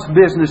God's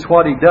business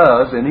what he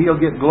does, and he'll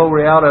get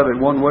glory out of it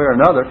one way or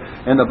another.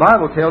 And the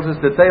Bible tells us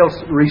that they'll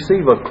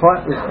receive a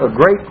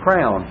great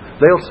crown.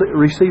 They'll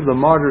receive the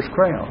martyr's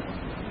crown.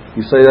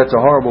 You say that's a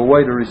horrible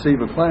way to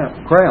receive a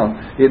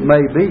crown. It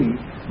may be,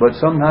 but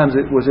sometimes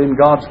it was in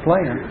God's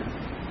plan.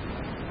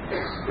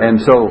 And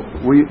so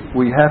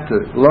we have to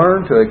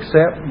learn to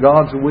accept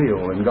God's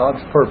will and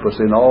God's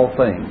purpose in all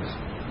things.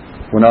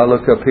 When I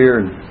look up here,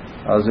 and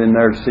I was in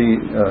there to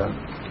see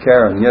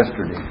Karen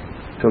yesterday.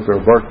 Took her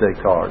a birthday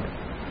card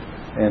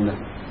and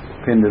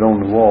pinned it on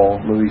the wall.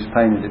 Louise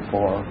painted it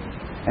for her,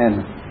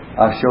 and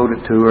I showed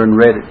it to her and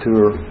read it to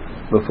her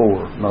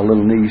before. My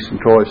little niece and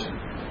Troy's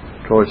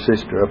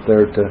sister up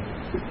there at the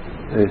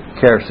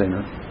care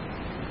center,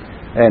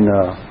 and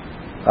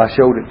I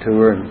showed it to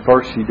her. And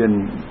first she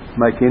didn't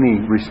make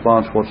any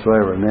response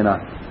whatsoever, and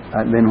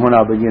then when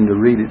I began to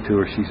read it to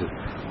her, she said,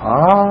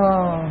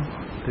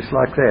 just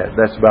like that.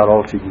 That's about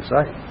all she can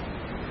say.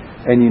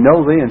 And you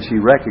know, then she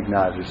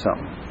recognizes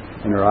something.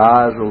 And her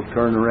eyes will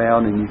turn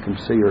around and you can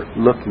see her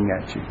looking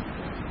at you.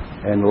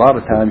 And a lot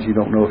of times you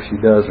don't know if she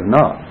does or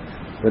not.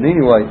 But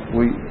anyway,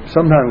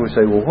 sometimes we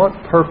say, well, what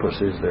purpose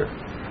is there?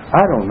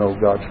 I don't know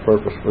God's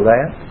purpose for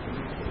that.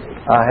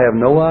 I have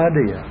no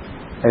idea.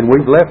 And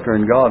we've left her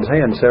in God's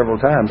hands several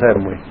times,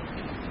 haven't we?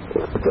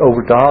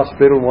 Over at the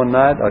hospital one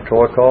night,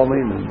 Troy called me,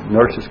 and the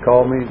nurses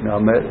called me, and I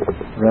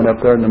ran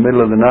up there in the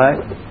middle of the night,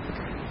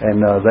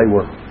 and they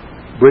were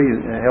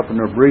helping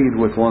her breathe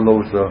with one of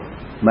those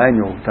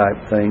manual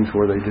type things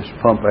where they just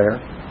pump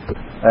air.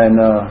 And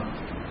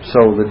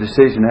so the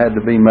decision had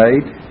to be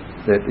made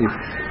that if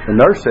the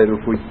nurse said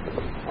if we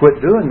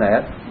quit doing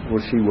that,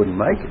 well, she wouldn't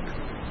make it.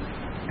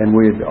 And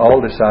we had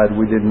all decided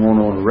we didn't want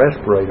her on a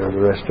respirator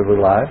the rest of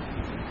her life.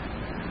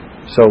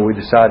 So we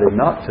decided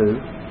not to.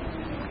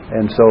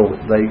 And so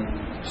they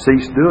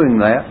ceased doing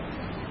that.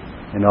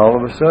 And all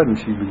of a sudden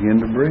she began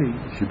to breathe.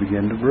 She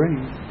began to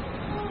breathe.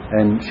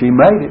 And she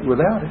made it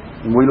without it.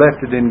 And we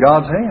left it in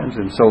God's hands.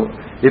 And so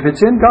if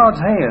it's in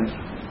God's hands,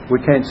 we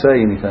can't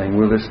say anything.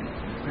 We'll just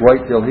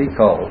wait till He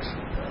calls.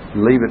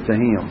 And leave it to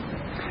Him.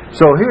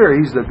 So here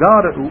He's the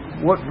God of,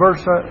 what verse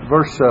 7?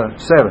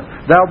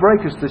 Thou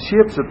breakest the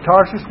ships of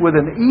Tarshish with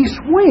an east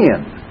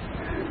wind.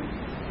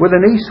 With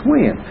an east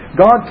wind.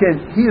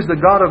 He is the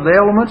God of the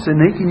elements, and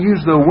He can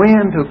use the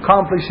wind to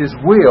accomplish His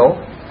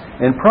will.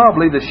 And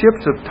probably the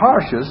ships of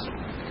Tarshish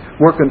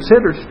were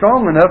considered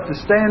strong enough to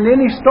stand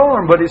any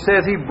storm. But it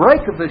says He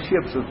breaketh the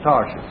ships of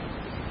Tarshish.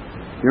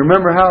 You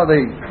remember how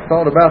they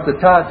thought about the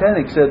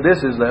Titanic? Said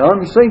this is the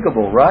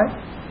unsinkable, right?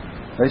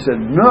 They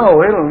said,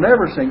 no, it'll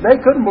never sink. They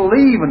couldn't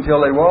believe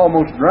until they were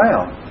almost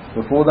drowned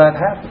before that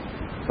happened.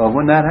 Or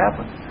when that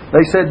happened.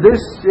 They said, this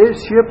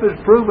ship is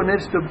proven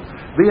it's to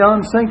be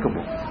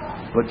unsinkable.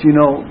 But you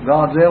know,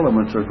 God's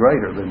elements are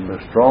greater than the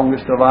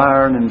strongest of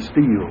iron and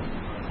steel.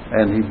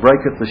 And He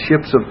breaketh the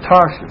ships of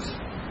Tarshish.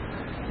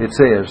 It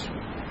says,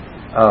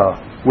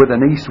 with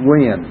an east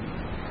wind.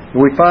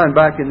 And we find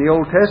back in the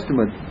Old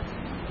Testament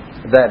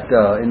that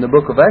in the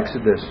book of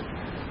Exodus,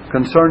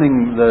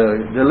 concerning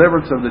the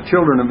deliverance of the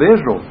children of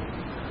Israel,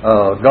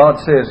 God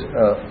says,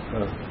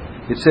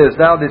 it says,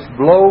 Thou didst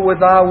blow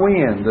with thy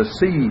wind, the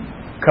sea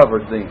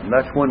covered them.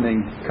 That's when He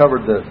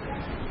covered the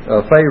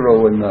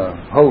Pharaoh and the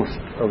host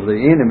of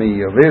the enemy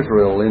of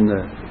Israel in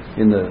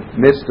the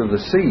midst of the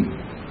sea.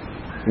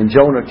 In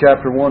Jonah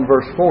chapter 1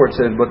 verse 4 it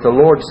says, But the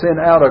Lord sent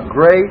out a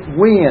great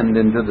wind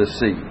into the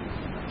sea.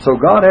 So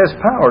God has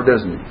power,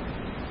 doesn't He?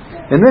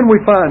 And then we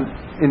find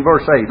in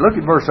verse 8, look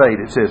at verse 8,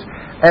 it says,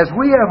 As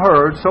we have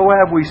heard, so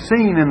have we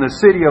seen in the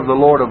city of the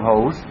Lord of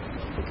hosts.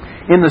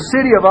 In the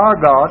city of our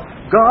God,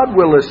 God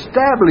will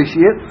establish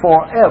it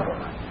forever.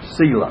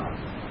 Selah.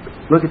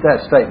 Look at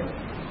that statement.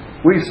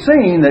 We've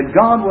seen that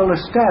God will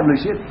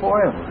establish it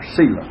forever.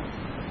 Selah.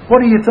 What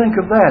do you think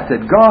of that?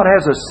 That God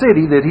has a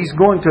city that He's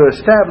going to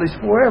establish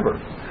forever.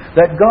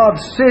 That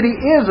God's city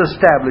is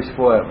established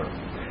forever.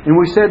 And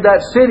we said that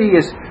city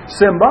is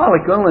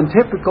symbolical and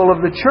typical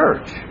of the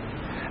church.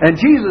 And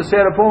Jesus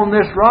said, Upon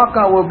this rock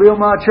I will build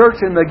my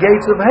church, and the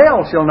gates of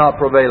hell shall not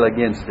prevail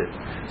against it.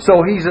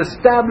 So He's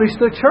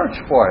established the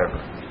church forever.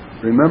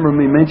 Remember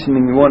me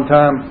mentioning one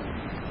time,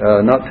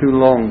 not too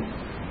long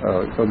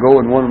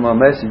ago in one of my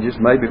messages,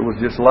 maybe it was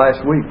just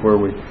last week,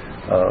 where we,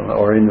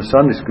 or in the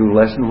Sunday school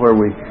lesson, where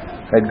we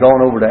had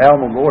gone over to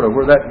Alamogordo,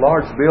 where that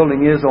large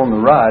building is on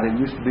the right. It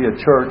used to be a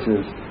church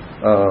as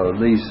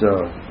these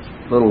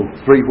little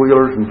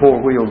three-wheelers and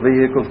four-wheel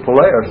vehicles,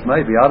 Polaris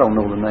maybe, I don't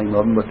know the name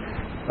of them, but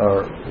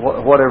or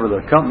whatever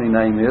the company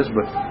name is,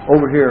 but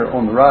over here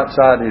on the right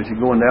side as you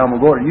go into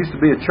Alamogordo, it used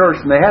to be a church,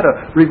 and they had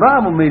a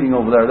revival meeting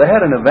over there. They had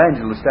an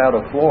evangelist out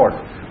of Florida.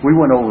 We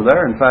went over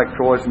there. In fact,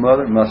 Troy's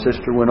mother and my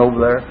sister went over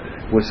there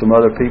with some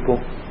other people,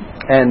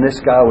 and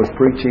this guy was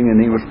preaching, and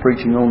he was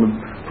preaching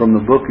from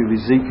the book of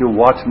Ezekiel,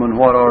 Watchman,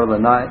 what of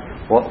the night,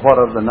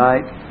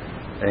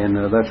 and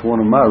that's one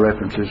of my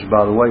references,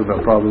 by the way, but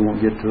I probably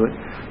won't get to it.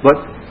 But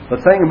the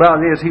thing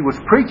about it is, he was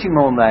preaching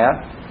on that,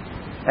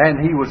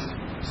 and he was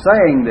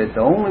saying that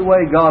the only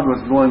way God was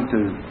going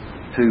to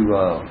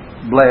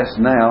bless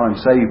now and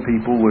save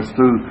people was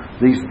through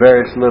these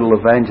various little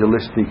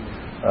evangelistic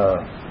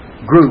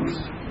groups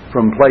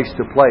from place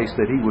to place,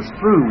 that He was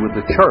through with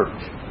the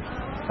church.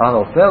 I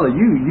thought, fella,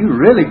 you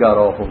really got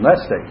off on that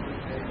statement.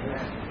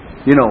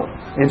 You know,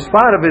 in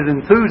spite of his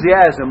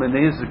enthusiasm and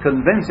his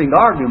convincing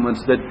arguments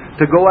that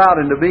to go out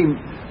and to be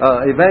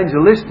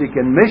evangelistic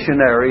and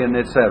missionary and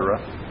etc.,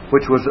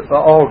 which was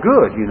all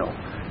good, you know.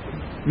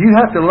 You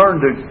have to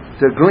learn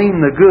to glean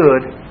the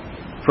good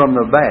from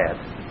the bad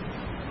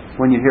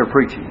when you hear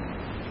preaching.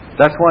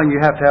 That's why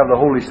you have to have the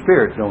Holy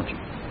Spirit, don't you?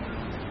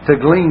 To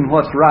glean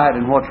what's right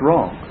and what's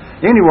wrong.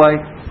 Anyway,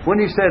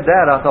 when he said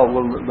that, I thought,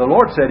 well, the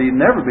Lord said He'd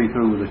never be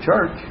through with the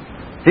church.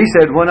 He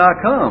said, when I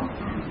come.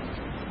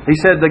 He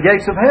said, the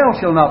gates of hell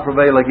shall not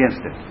prevail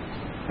against it.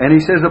 And He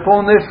says,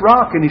 upon this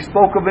rock, and He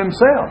spoke of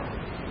Himself,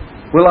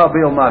 will I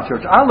build my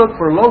church. I look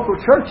for local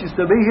churches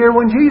to be here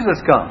when Jesus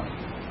comes.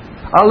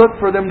 I look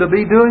for them to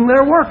be doing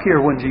their work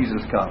here when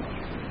Jesus comes.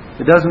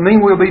 It doesn't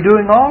mean we'll be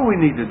doing all we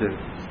need to do.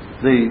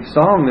 The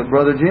song that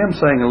Brother Jim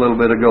sang a little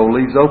bit ago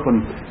leaves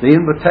open the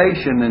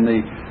invitation and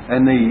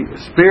the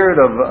spirit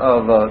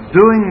of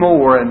doing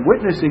more and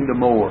witnessing to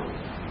more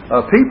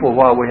people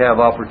while we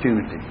have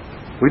opportunity.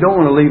 We don't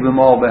want to leave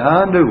them all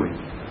behind, do we?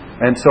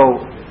 And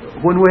so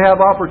when we have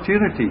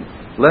opportunity,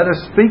 Let us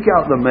speak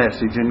out the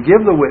message and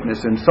give the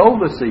witness and sow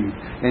the seed,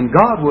 and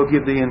God will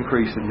give the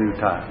increase in due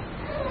time.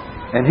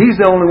 And He's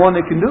the only one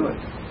that can do it.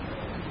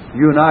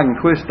 You and I can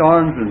twist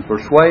arms and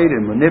persuade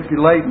and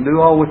manipulate and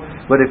do all this,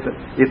 but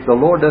if the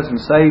Lord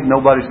doesn't save,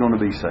 nobody's going to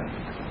be saved.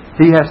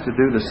 He has to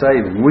do the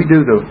saving. We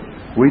do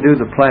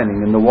the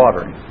planting and the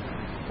watering.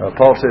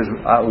 Paul says,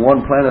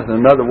 one planteth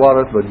and another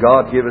watereth, but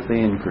God giveth the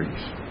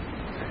increase.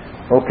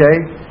 Okay?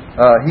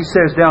 He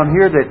says down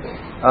here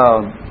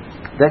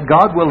that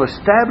God will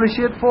establish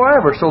it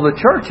forever. So the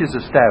church is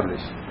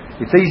established.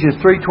 Ephesians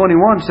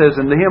 3:21 says,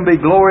 and to Him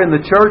be glory in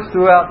the church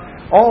throughout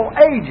all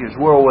ages,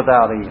 world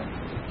without end.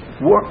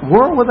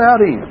 World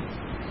without end.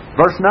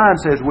 Verse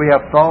 9 says, we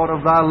have thought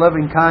of Thy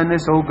loving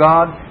kindness, O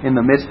God, in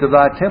the midst of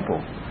Thy temple.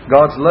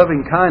 God's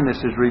loving kindness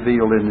is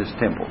revealed in this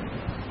temple.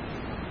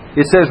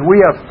 It says, we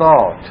have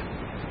thought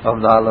of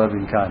Thy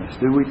loving kindness.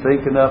 Do we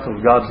think enough of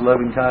God's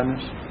loving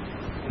kindness?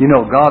 You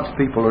know, God's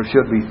people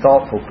should be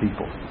thoughtful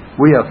people.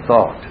 We have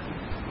thought.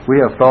 We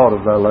have thought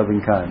of Thy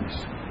loving kindness.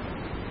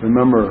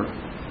 Remember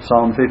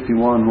Psalm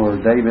 51 where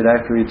David,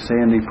 after he had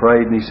sinned, he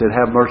prayed and he said,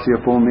 have mercy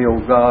upon me,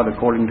 O God,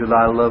 according to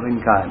Thy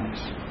loving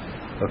kindness.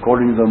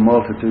 According to the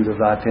multitude of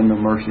Thy tender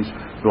mercies,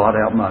 blot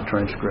out my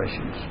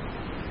transgressions.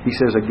 He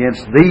says,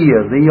 against Thee,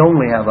 of Thee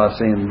only have I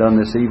sinned, done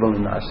this evil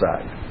in Thy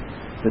sight,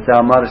 that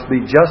Thou mightest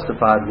be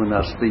justified when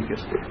Thou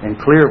speakest, and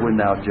clear when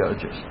Thou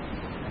judgest.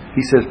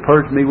 He says,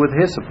 purge me with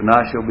hyssop, and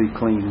I shall be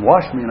clean.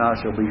 Wash me, and I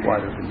shall be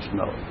whiter than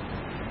snow.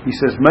 He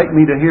says, make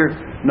me to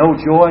know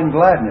joy and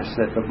gladness,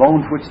 that the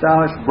bones which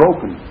Thou hast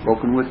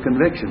broken with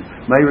conviction,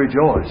 may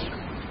rejoice.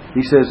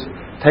 He says,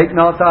 take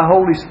not Thy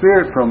Holy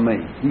Spirit from me.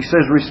 He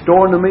says,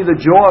 restore unto me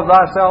the joy of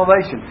Thy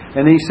salvation.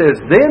 And He says,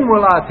 then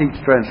will I teach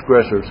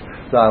transgressors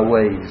Thy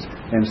ways,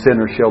 and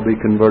sinners shall be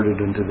converted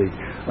unto Thee.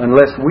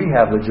 Unless we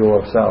have the joy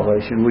of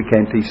salvation, we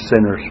can't teach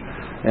sinners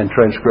and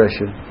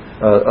transgression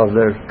of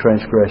their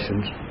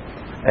transgressions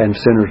and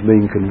sinners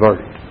being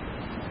converted.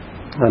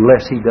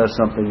 Unless He does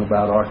something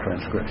about our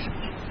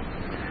transgressions.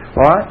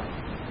 Alright?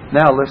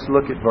 Now let's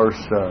look at verse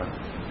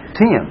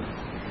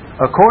 10.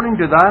 According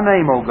to Thy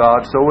name, O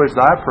God, so is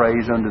Thy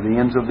praise unto the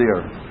ends of the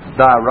earth.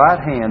 Thy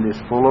right hand is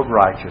full of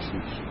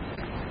righteousness.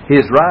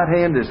 His right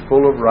hand is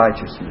full of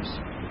righteousness.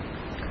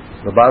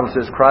 The Bible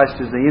says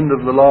Christ is the end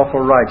of the law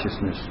for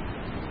righteousness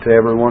to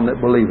everyone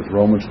that believeth.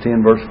 Romans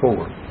 10 verse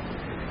 4.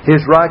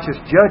 His righteous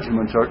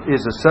judgments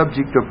is a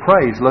subject of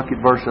praise. Look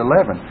at verse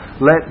 11.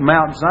 Let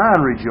Mount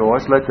Zion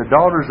rejoice. Let the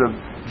daughters of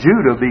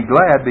Judah be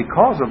glad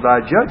because of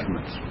Thy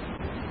judgments.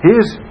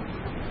 His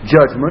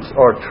judgments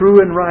are true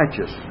and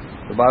righteous.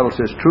 The Bible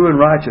says true and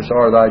righteous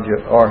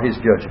are His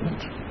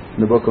judgments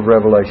in the book of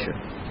Revelation.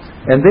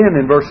 And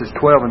then in verses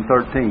 12 and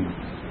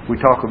 13, we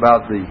talk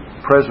about the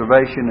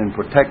preservation and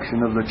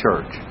protection of the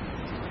church.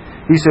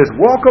 He says,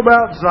 walk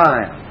about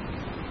Zion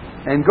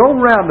and go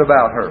round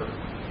about her.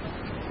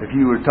 If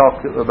you were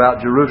talking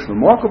about Jerusalem,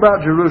 walk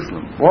about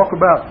Jerusalem. Walk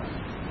about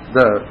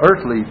the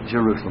earthly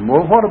Jerusalem.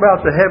 Well, what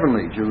about the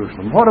heavenly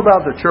Jerusalem? What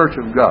about the church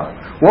of God?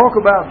 Walk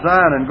about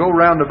Zion and go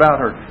round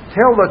about her.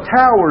 Tell the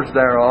towers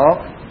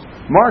thereof,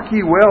 mark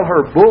ye well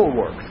her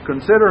bulwarks.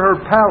 Consider her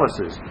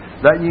palaces,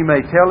 that ye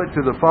may tell it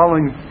to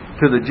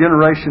the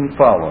generation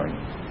following.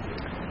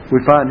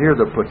 We find here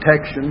the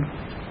protection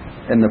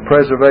and the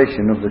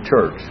preservation of the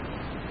church.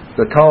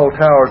 The tall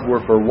towers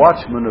were for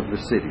watchmen of the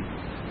city.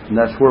 And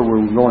that's where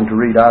we're going to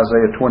read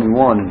Isaiah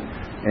 21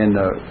 and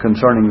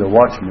concerning the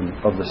watchmen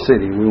of the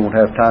city. We won't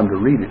have time to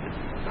read it.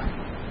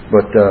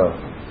 But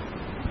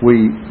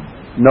we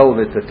know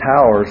that the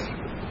towers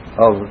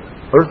of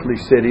earthly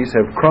cities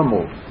have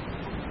crumbled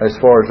as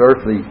far as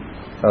earthly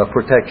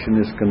protection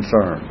is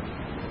concerned.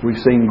 We've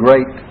seen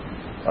great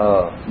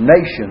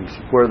nations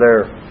where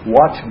their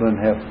watchmen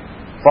have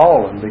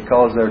fallen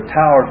because their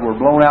towers were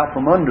blown out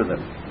from under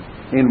them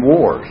in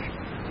wars.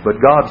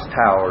 But God's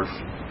towers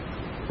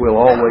will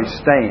always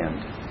stand.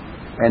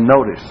 And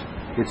notice,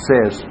 it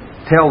says,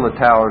 tell the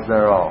towers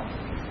thereof.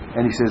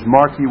 And He says,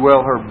 mark ye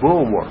well her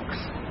bulwarks.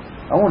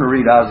 I want to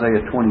read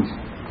Isaiah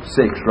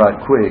 26 right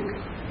quick,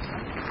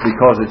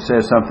 because it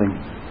says something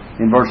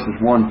in verses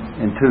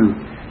 1 and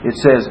 2. It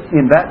says,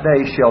 in that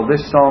day shall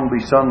this song be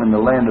sung in the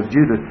land of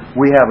Judah.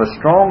 We have a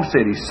strong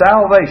city.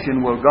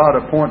 Salvation will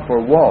God appoint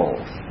for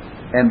walls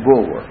and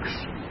bulwarks.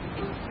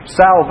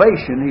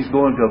 Salvation He's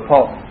going to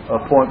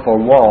appoint for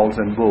walls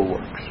and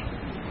bulwarks.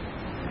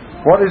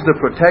 What is the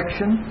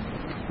protection?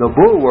 The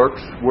bulwarks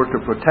were to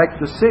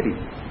protect the city.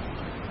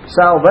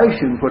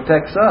 Salvation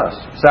protects us.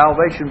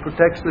 Salvation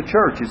protects the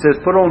church. It says,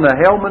 put on the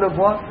helmet of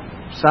what?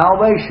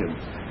 Salvation.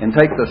 And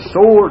take the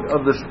sword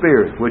of the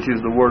Spirit, which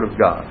is the Word of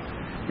God.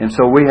 And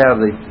so we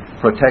have the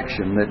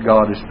protection that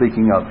God is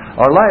speaking of.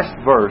 Our last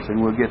verse, and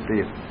we'll get to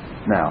it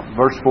now.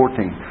 Verse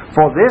 14.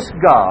 For this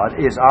God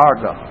is our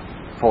God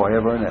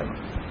forever and ever.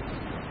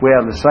 We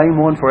have the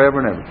same one forever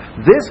and ever.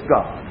 This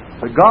God,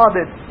 the God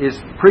that is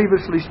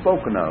previously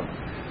spoken of.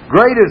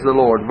 Great is the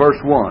Lord,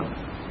 verse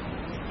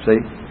 1.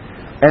 See?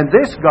 And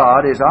this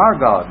God is our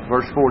God,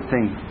 verse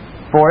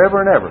 14.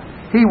 Forever and ever.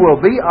 He will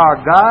be our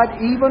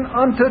God even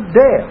unto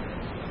death.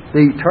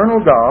 The eternal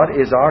God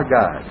is our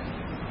guide.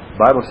 The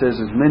Bible says,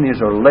 as many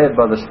as are led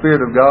by the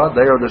Spirit of God,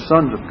 they are the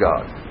sons of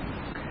God.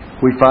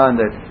 We find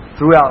that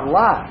throughout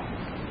life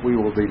we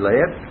will be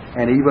led,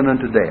 and even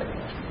unto death.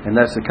 And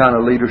that's the kind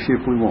of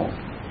leadership we want.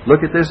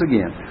 Look at this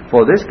again.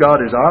 For this God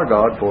is our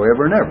God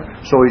forever and ever.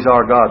 So He's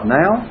our God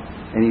now,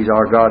 and He's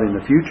our God in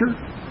the future.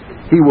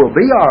 He will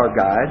be our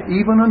guide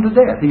even unto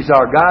death. He's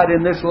our guide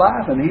in this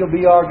life, and He'll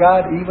be our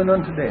guide even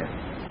unto death.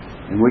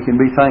 And we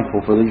can be thankful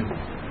for these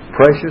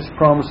precious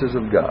promises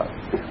of God.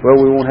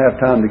 Well, we won't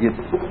have time to get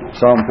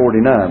Psalm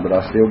 49, but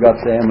I still got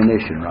the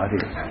ammunition right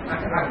here.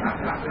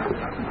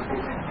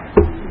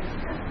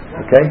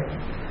 Okay?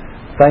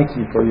 Thank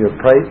you for your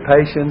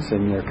patience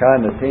and your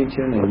kind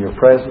attention and your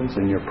presence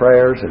and your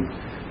prayers.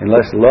 And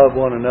let's love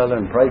one another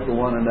and pray for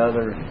one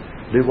another and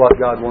do what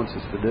God wants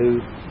us to do.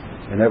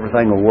 And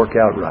everything will work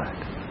out right.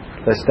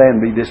 Let's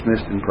stand and be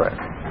dismissed in prayer.